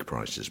firmer pig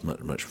prices,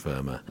 much, much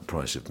firmer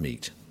price of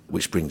meat,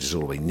 which brings us all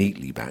the way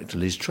neatly back to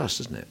Liz Truss,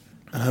 doesn't it?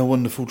 And her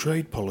wonderful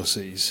trade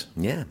policies.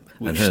 Yeah.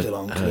 Which and still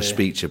unclear. Her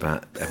speech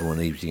about everyone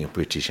eating a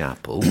British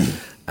apple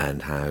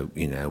and how,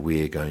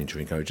 we're going to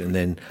encourage. And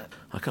then,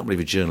 I can't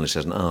believe a journalist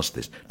hasn't asked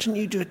this. Didn't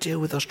you do a deal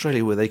with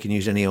Australia where they can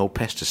use any old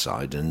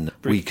pesticide and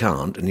we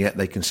can't, and yet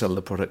they can sell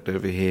the product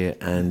over here,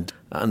 and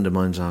that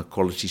undermines our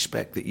quality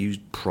spec that you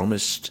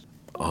promised?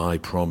 I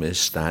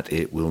promise that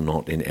it will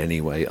not in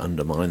any way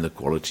undermine the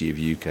quality of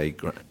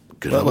UK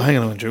Well, hang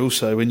on, Andrew.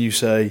 Also, when you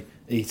say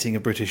eating a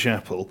British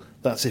apple,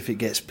 that's if it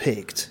gets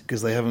picked,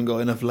 because they haven't got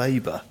enough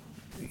labour.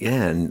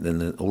 Yeah, and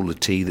then all the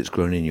tea that's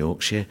grown in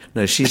Yorkshire.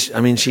 No, she is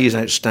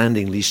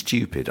outstandingly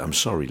stupid. I'm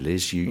sorry,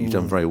 Liz, you've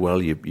done very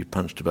well. You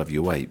punched above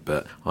your weight,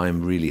 but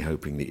I'm really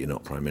hoping that you're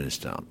not Prime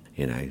Minister.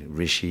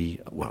 Rishi,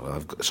 well,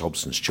 I've got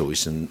Hobson's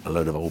choice, and a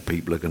load of old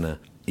people are going to,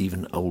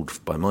 even old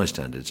by my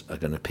standards, are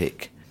going to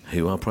pick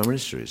who our Prime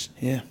Minister is.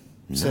 Yeah,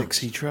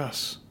 sexy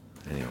Truss.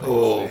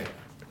 Anyway.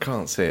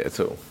 Can't see it at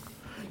all.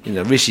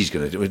 Rishi's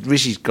going to do it.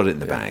 Rishi's got it in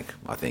the bag,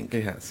 I think.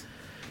 He has.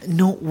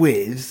 Not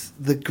with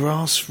the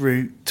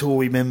grassroots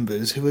Tory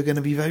members who are going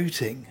to be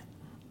voting.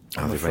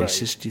 Are they afraid.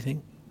 racist, do you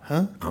think?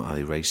 Huh? Are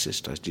they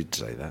racist? I did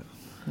say that.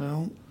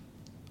 Well,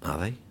 Are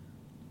they?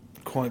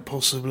 quite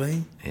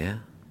possibly. Yeah.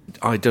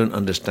 I don't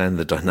understand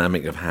the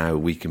dynamic of how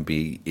we can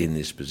be in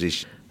this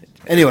position.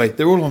 Anyway,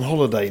 they're all on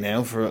holiday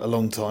now for a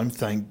long time,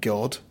 thank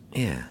God.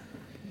 Yeah.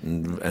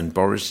 And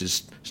Boris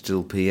is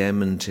still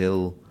PM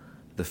until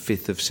the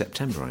 5th of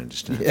September, I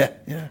understand.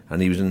 Yeah.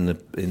 And he was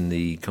in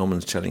the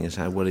Commons telling us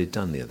how well he'd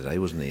done the other day,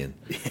 wasn't he? And,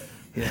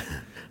 Yeah.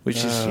 which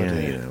is,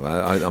 dear.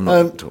 I'm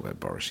not talking about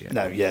Boris yet.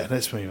 No, yeah,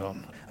 let's move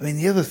on. I mean,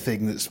 the other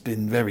thing that's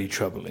been very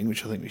troubling,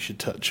 which I think we should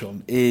touch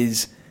on,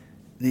 is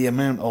the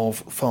amount of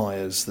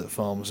fires that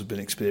farmers have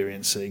been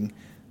experiencing,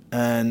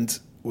 and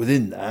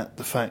within that,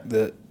 the fact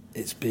that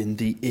it's been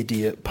the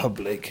idiot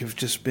public who've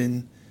just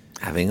been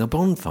Having a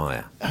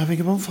bonfire.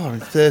 having a bonfire in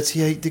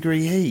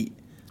 38-degree heat,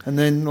 and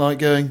then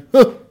going,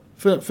 oh,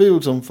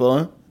 field's on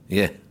fire.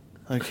 Yeah.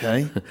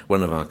 Okay.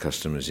 One of our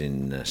customers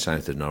in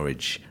south of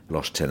Norwich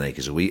lost 10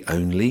 acres a week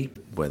only,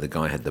 where the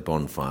guy had the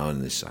bonfire,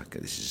 and this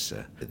is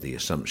the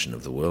assumption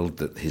of the world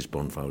that his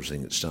bonfire was the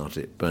thing that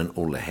started it. Burnt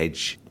all the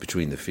hedge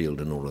between the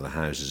field and all of the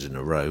houses in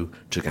a row,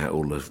 took out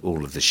all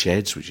of the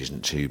sheds, which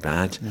isn't too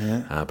bad,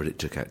 but it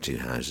took out 2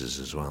 houses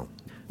as well.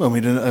 Well, we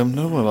didn't.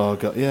 Another one of our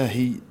guys,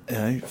 he,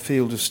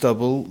 field of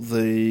stubble.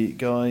 The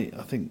guy,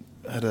 I think,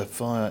 had a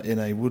fire in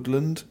a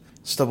woodland.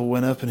 Stubble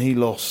went up, and he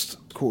lost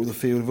a quarter of the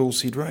field of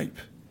oilseed rape.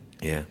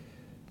 Yeah.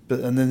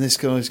 And then this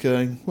guy's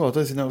going, well, I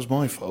don't think that was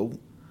my fault.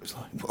 It's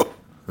like, well,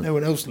 no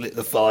one else lit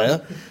the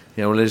fire.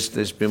 Yeah, well,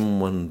 there's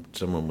been one.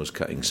 Someone was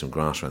cutting some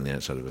grass around the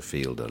outside of a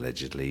field,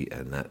 allegedly,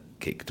 and that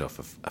kicked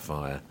off a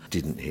fire.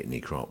 Didn't hit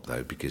any crop,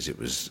 though, because it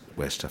was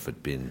where stuff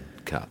had been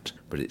cut.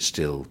 But it's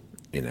still,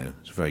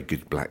 it's very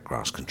good black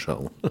grass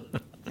control.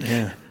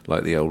 Yeah.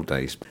 Like the old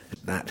days.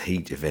 That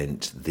heat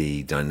event,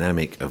 the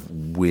dynamic of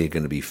we're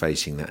going to be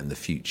facing that in the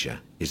future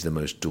is the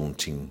most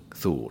daunting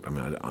thought. I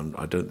mean,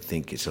 I don't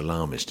think it's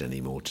alarmist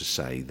anymore to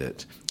say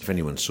that if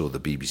anyone saw the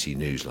BBC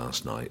News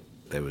last night,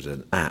 there was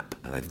an app,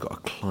 and they've got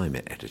a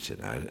climate editor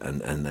now,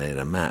 and they had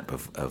a map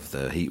of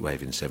the heat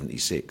wave in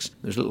 76.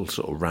 There's a little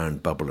sort of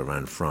round bubble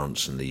around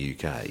France and the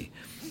UK,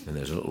 and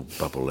there's a little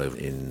bubble over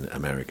in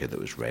America that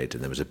was red,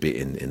 and there was a bit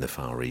in the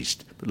Far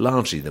East. But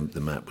largely the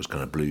map was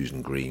kind of blues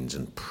and greens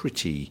and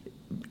pretty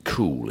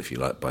cool, if you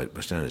like, by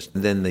standards.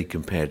 And then they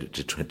compared it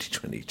to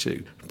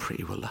 2022.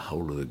 Pretty well the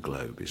whole of the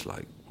globe is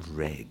like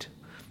red.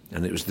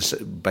 And it was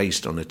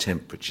based on a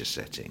temperature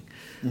setting,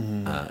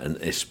 and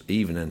it's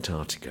even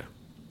Antarctica.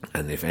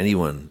 And if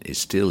anyone is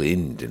still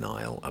in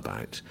denial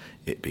about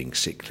it being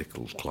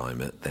cyclical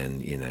climate,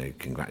 then,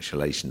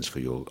 congratulations for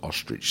your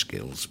ostrich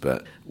skills.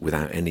 But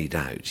without any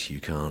doubt, you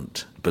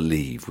can't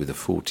believe with a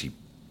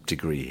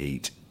 40-degree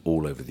heat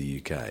all over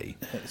the UK.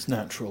 It's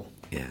natural.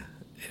 Yeah.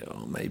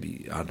 Or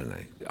maybe, I don't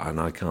know. And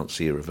I can't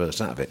see a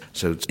reverse out of it.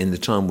 So in the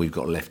time we've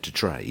got left to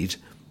trade,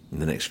 in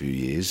the next few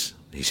years,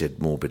 he said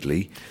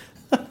morbidly,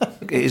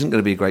 it isn't going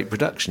to be a great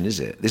production,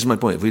 is it? This is my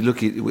point. If we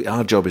look at,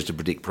 our job is to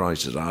predict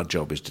prices. Our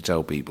job is to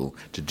tell people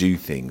to do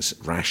things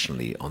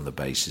rationally on the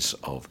basis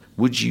of,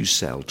 would you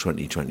sell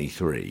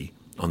 2023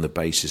 on the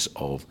basis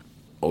of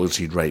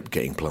oilseed rape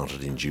getting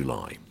planted in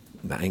July?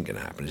 That ain't going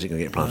to happen. Is it going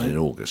to get planted in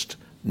August?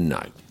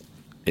 No.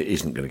 It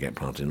isn't going to get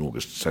planted in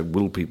August. So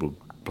will people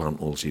plant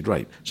oilseed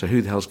rape. So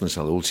who the hell's going to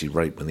sell oilseed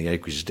rape when the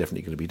acreage is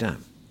definitely going to be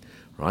down,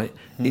 right?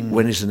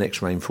 When is the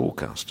next rain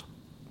forecast?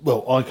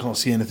 Well, I can't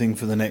see anything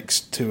for the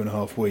next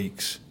 2.5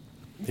 weeks.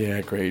 Yeah,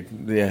 agreed.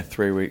 Yeah,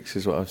 3 weeks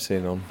is what I've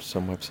seen on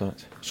some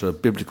websites. So a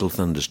biblical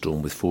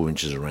thunderstorm with 4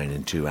 inches of rain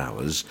in 2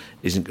 hours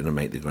isn't going to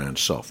make the ground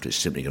soft. It's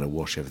simply going to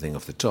wash everything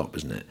off the top,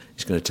 isn't it?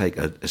 It's going to take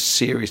a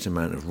serious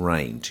amount of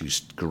rain to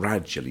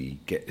gradually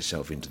get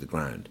itself into the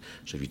ground.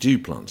 So if you do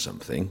plant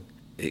something,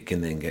 it can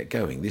then get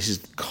going. This is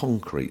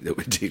concrete that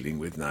we're dealing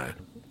with now.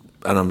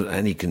 And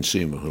any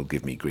consumer who'll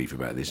give me grief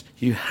about this,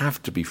 you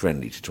have to be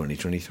friendly to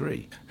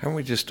 2023. Haven't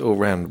we just all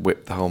round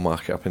whipped the whole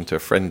market up into a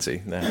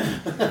frenzy now?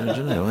 I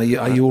don't know. Are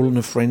you all in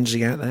a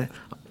frenzy out there?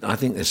 I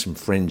think there's some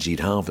frenzied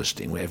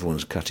harvesting where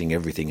everyone's cutting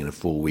everything in a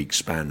 4-week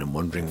span and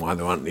wondering why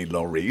there aren't any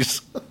lorries.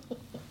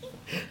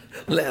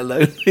 Let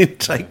alone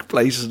intake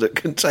places that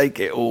can take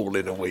it all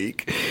in a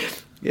week.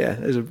 Yeah,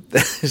 there's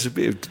a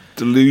bit of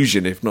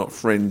delusion, if not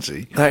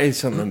frenzy. That is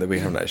something that we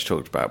haven't actually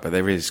talked about, but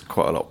there is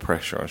quite a lot of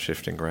pressure on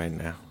shifting grain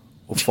now.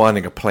 Or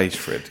finding a place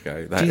for it to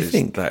go. Do you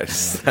think?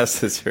 That's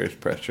the serious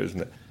pressure,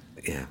 isn't it?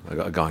 Yeah, I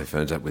got a guy who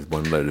phones up with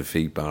one load of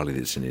feed barley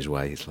that's in his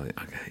way. It's like,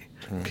 okay,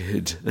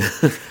 good.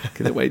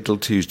 Can they wait till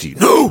Tuesday?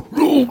 No!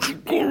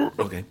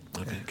 Okay.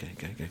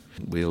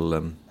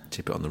 We'll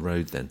tip it on the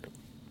road then.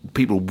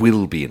 People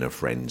will be in a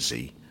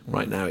frenzy.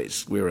 Right now,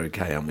 we're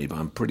okay, aren't we? But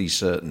I'm pretty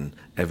certain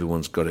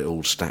everyone's got it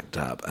all stacked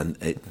up, and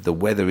the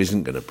weather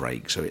isn't going to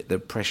break, so the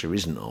pressure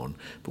isn't on.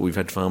 But we've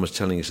had farmers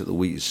telling us that the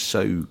wheat is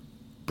so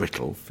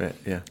brittle that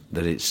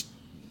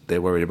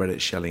they're worried about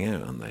it shelling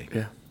out, aren't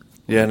they?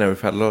 Yeah, no,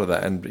 we've had a lot of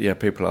that, and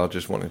people are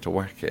just wanting to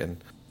whack it.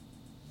 And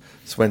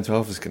so when's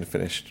harvest going to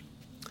finish?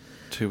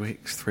 2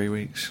 weeks, 3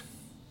 weeks?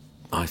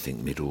 I think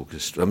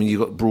mid-August. I mean,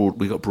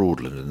 we got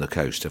Broadland and the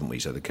coast, haven't we?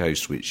 So the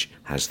coast, which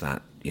has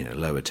that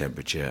lower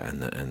temperature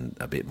and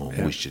a bit more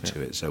moisture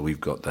to it. So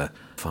we've got the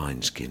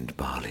fine-skinned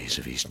barleys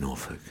of East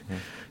Norfolk,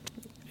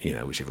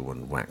 which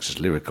everyone waxes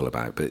lyrical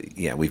about. But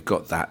yeah, we've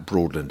got that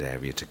Broadland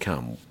area to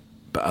come.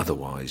 But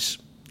otherwise,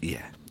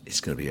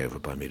 it's going to be over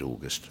by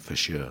mid-August for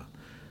sure.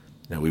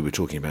 Now, we were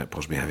talking about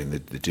possibly having the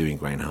doing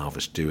grain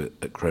harvest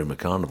at Cromer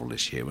Carnival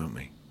this year, weren't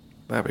we?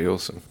 That'd be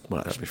awesome.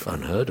 Well, that'd be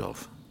unheard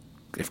of.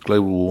 If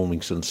global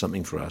warming's done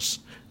something for us,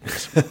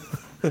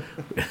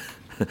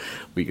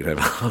 we could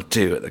have our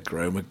do at the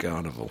Cromer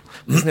Carnival.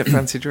 Isn't it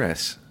fancy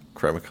dress,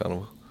 Cromer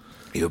Carnival?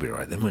 You'll be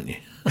right then, won't you?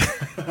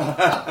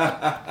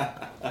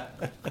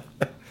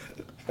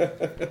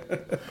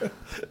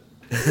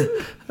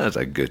 That's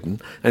a good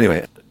one.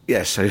 Anyway,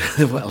 so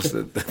what else?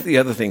 The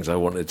other things I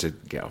wanted to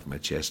get off my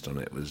chest on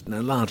it was,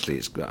 largely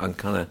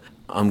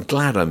I'm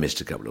glad I missed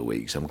a couple of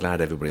weeks. I'm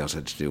glad everybody else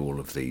had to do all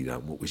of the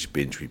which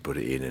bins we put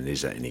it in and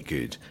is that any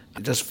good.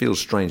 It does feel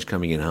strange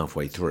coming in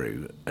halfway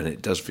through, and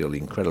it does feel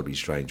incredibly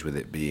strange with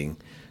it being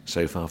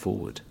so far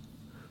forward.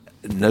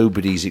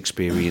 Nobody's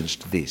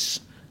experienced this.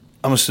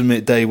 I must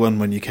admit, day one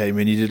when you came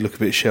in, you did look a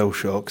bit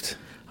shell-shocked.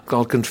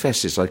 I'll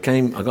confess this. I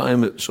got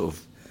home at sort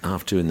of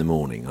 2:30 in the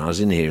morning. I was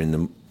in here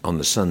on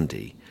the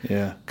Sunday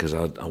because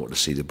I wanted to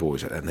see the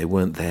boys, and they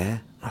weren't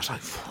there. I was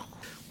like,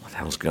 what the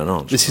hell's going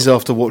on? This is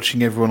after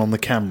watching everyone on the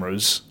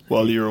cameras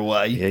while you're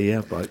away.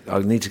 Yeah, but I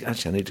need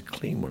to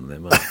clean one of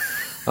them up.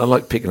 I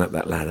like picking up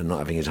that lad and not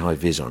having his high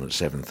vis on at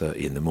 7:30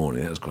 in the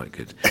morning. That was quite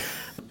good.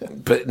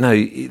 But no,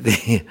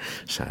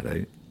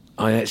 Sado,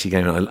 I actually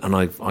came in and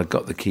I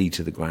got the key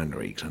to the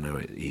granary because I know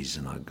it is,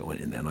 and I went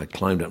in there and I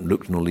climbed up and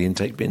looked in all the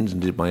intake bins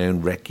and did my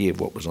own recce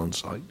of what was on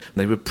site. And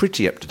they were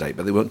pretty up to date,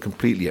 but they weren't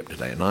completely up to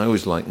date. And I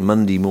always like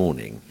Monday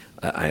morning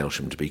at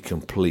Aylsham to be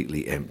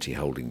completely empty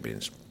holding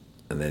bins.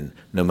 And then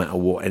no matter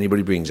what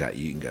anybody brings at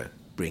you, you can go,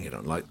 bring it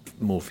on. Like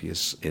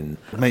Morpheus in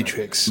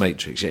Matrix, give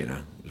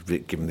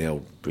them the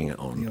old bring it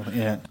on.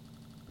 Yeah.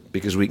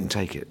 Because we can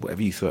take it.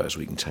 Whatever you throw at us,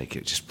 we can take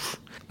it.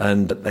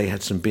 And they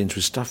had some bins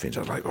with stuff in, so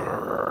I was like,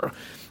 "Rrr."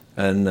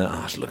 And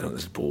I was looking at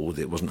this board,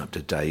 it wasn't up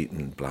to date,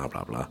 and blah,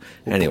 blah, blah.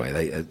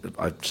 Anyway,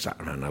 I sat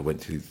around and I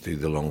went through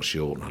the long,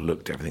 short, and I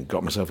looked at everything,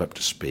 got myself up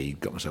to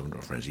speed, got myself into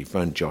a frenzy,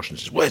 phoned Josh and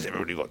says, where's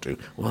everybody got to?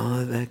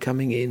 Well, they're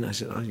coming in. I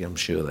said, I'm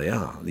sure they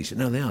are. And he said,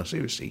 no, they are,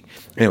 seriously.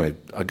 Anyway,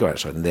 I go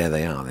outside, and there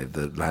they are.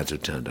 The lads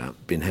have turned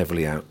out, been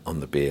heavily out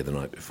on the beer the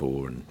night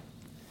before, and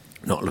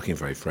not looking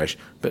very fresh,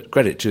 but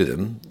credit to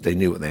them, they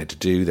knew what they had to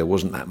do. There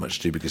wasn't that much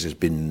to do because there's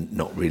been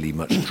not really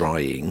much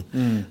drying,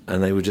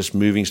 and they were just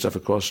moving stuff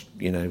across,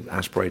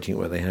 aspirating it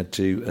where they had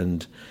to,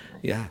 and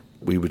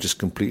we were just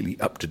completely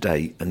up to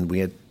date, and we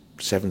had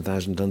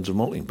 7,000 tons of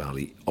malting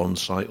barley on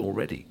site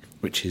already,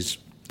 which is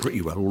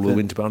pretty well all the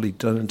winter barley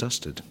done and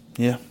dusted.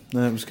 Yeah,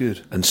 no, it was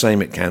good. And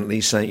same at Cantley,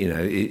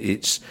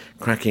 it's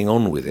cracking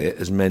on with it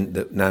has meant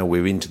that now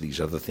we're into these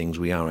other things.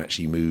 We are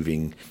actually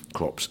moving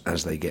crops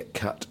as they get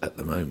cut at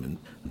the moment.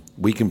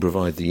 We can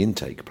provide the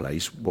intake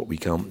place. What we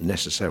can't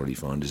necessarily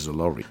find is a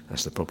lorry.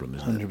 That's the problem,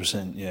 isn't it?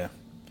 100%, yeah.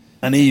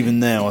 And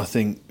even now, I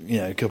think,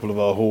 a couple of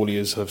our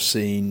hauliers have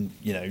seen,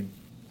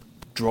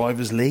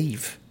 drivers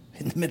leave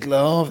in the middle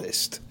of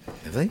harvest.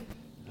 Have they?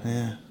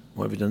 Yeah.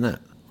 Why have you done that?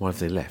 Why have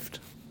they left?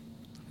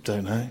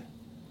 Don't know.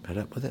 Fed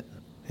up with it?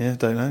 Yeah,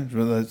 don't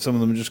know. Some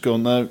of them have just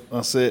gone, no,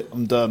 that's it,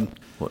 I'm done.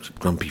 What's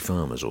grumpy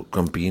farmers or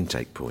grumpy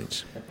intake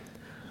points?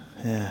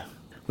 Yeah.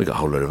 We've got a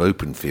whole load of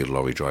open field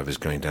lorry drivers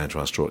going down to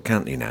our store at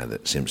Cantley now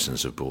that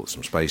Simpsons have bought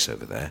some space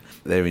over there.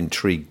 They're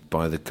intrigued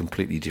by the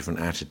completely different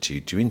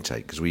attitude to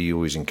intake, because we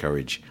always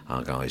encourage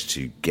our guys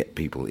to get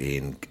people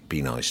in,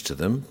 be nice to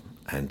them,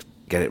 and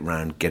get it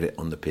round, get it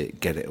on the pit,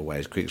 get it away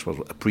as quick as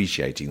possible,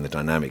 appreciating the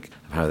dynamic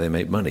of how they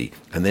make money.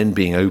 And then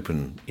being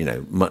open,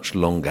 much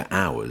longer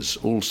hours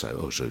also.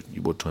 Oh, so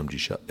what time do you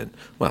shut then?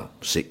 Well,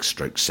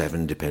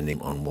 6/7,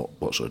 depending on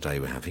what sort of day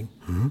we're having.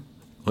 Mm-hmm.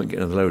 I can get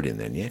another load in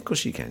then, yeah? Of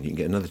course you can. You can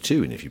get another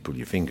 2 in if you pull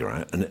your finger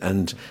out.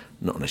 And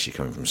not unless you're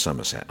coming from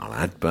Somerset, I'll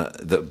add.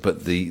 But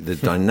the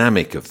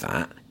dynamic of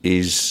that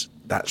is...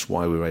 That's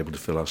why we're able to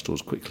fill our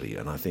stores quickly.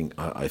 And I think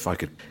if I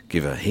could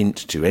give a hint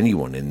to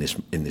anyone in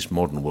this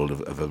modern world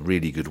of a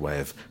really good way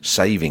of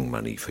saving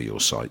money for your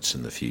sites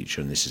in the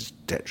future, and this is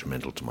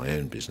detrimental to my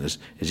own business,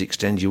 is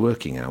extend your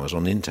working hours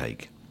on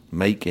intake.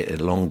 Make it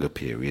a longer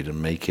period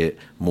and make it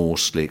more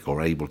slick,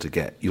 or you'll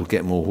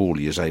get more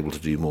hauliers able to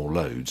do more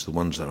loads. The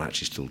ones that are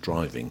actually still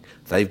driving,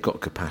 they've got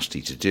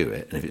capacity to do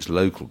it. And if it's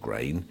local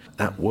grain,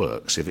 that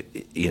works. If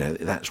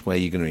that's where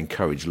you're going to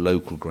encourage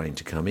local grain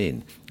to come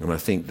in. And I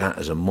think that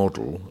as a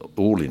model,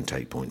 all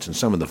intake points, and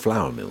some of the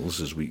flour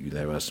mills,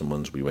 there are some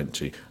ones we went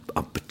to,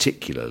 are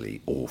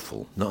particularly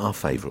awful. Not our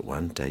favourite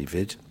one,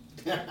 David,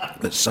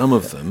 but some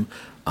of them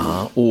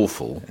are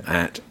awful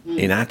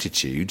in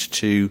attitude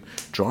to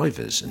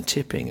drivers and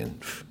tipping,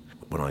 and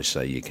when I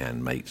say you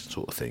can, mate,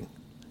 sort of thing.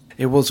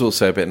 It was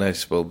also a bit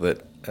noticeable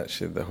that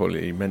actually the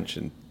haulier you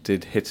mentioned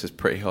did hit us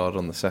pretty hard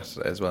on the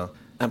Saturday as well.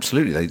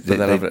 Absolutely.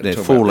 They're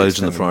 4 loads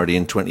on the Friday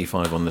and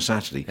 25 on the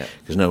Saturday,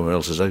 because nowhere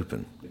else is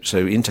open.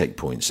 So intake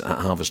points at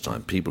harvest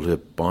time, people who are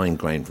buying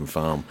grain from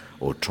farm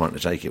or trying to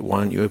take it, why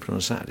aren't you open on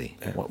a Saturday?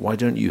 Yeah. Why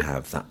don't you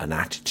have an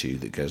attitude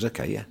that goes,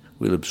 OK, yeah,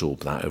 we'll absorb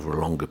that over a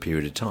longer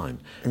period of time?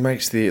 It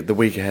makes the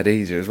week ahead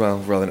easier as well,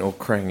 rather than all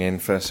cranking in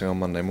first thing on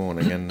Monday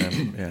morning,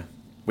 and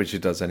which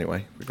it does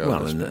anyway.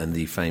 Well, and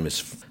the famous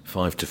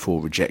 5 to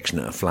 4 rejection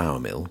at a flour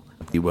mill.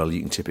 Well, you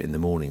can tip it in the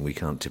morning. We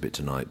can't tip it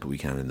tonight, but we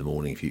can in the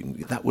morning. If you can,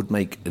 that would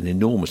make an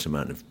enormous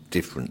amount of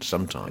difference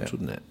sometimes,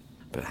 wouldn't it?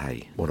 But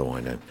hey, what do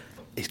I know?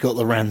 He's got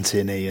the rant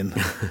in, Ian.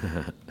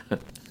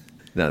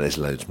 No, there's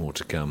loads more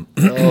to come.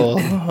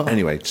 Oh.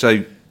 Anyway,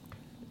 so,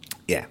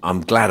 yeah,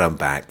 I'm glad I'm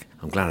back.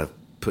 I'm glad I've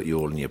put you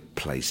all in your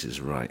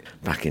places, right?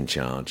 Back in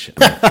charge.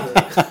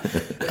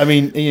 I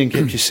mean, Ian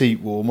kept your seat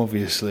warm,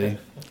 obviously.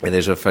 And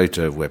there's a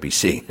photo of Webby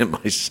sitting in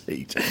my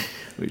seat,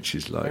 which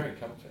is like... Very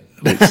comfy.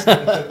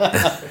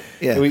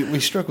 Yeah. We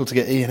struggle to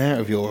get Ian out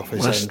of your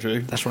office, Andrew.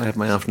 That's why I have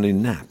my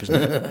afternoon nap, isn't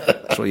it?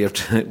 That's why you have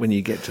to. When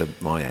you get to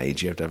my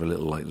age, you have to have a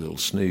little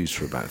snooze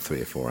for about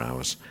 3 or 4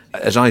 hours.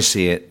 As I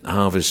see it,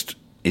 harvest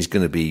is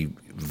going to be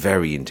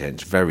very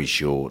intense, very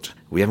short.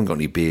 We haven't got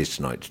any beers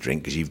tonight to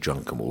drink because you've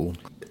drunk them all.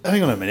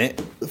 Hang on a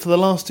minute. For the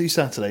last 2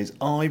 Saturdays,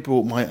 I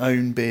brought my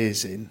own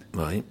beers in.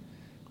 Right.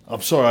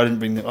 I'm sorry I didn't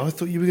bring them. I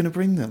thought you were going to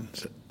bring them.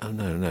 Oh,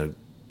 no.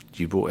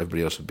 You brought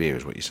everybody else a beer,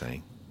 is what you're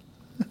saying.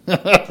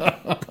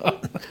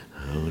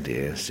 Oh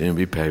dear, soon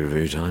be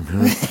pay-per-view time.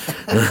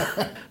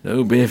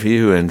 No beer for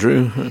you,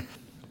 Andrew.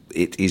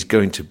 It is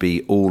going to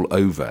be all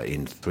over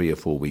in 3 or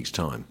 4 weeks'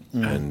 time.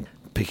 And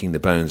picking the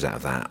bones out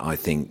of that, I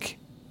think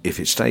if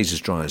it stays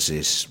as dry as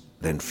this,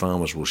 then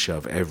farmers will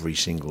shove every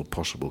single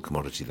possible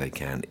commodity they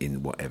can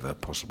in whatever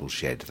possible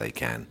shed they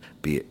can,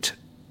 be it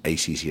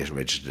ACCS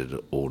registered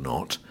or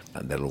not,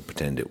 and they'll all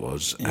pretend it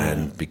was,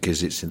 and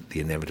because it's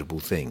the inevitable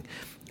thing.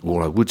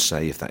 All I would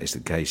say, if that is the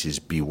case, is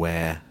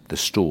beware the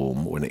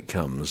storm when it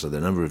comes. So the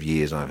number of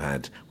years I've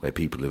had where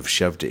people have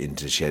shoved it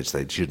into sheds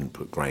they shouldn't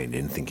put grain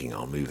in, thinking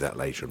I'll move that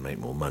later and make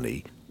more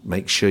money.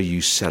 Make sure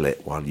you sell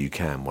it while you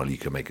can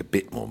make a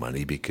bit more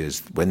money,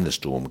 because when the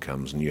storm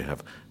comes and you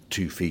have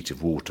 2 feet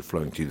of water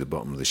flowing through the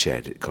bottom of the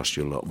shed, it costs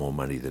you a lot more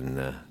money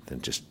than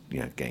just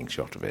getting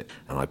shot of it.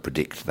 And I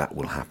predict that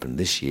will happen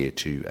this year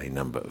to a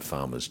number of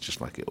farmers,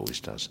 just like it always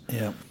does.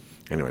 Yeah.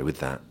 Anyway, with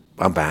that,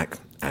 I'm back,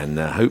 and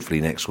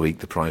hopefully next week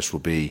the price will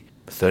be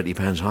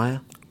 £30 higher.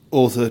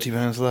 Or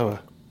 £30 lower.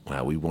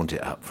 Well, we want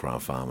it up for our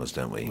farmers,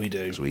 don't we? We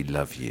do. Because we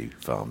love you,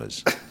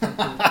 farmers.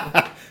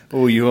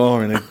 Oh, you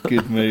are in a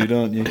good mood,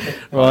 aren't you?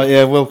 Right,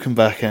 yeah, welcome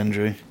back,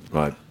 Andrew.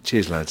 Right,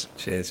 cheers, lads.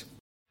 Cheers.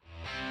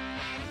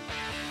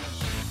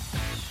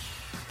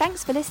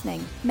 Thanks for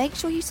listening. Make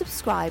sure you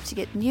subscribe to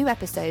get new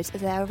episodes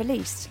as they are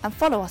released, and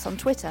follow us on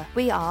Twitter.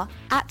 We are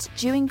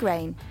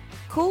 @DewingGrain.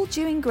 Call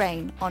Dewing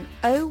Grain on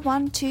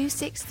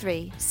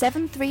 01263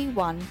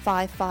 731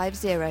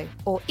 550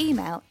 or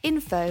email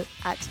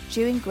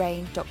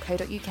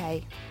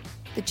info@dewinggrain.co.uk.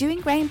 The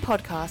Dewing Grain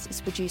podcast is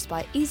produced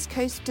by East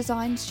Coast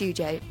Design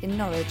Studio in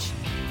Norwich.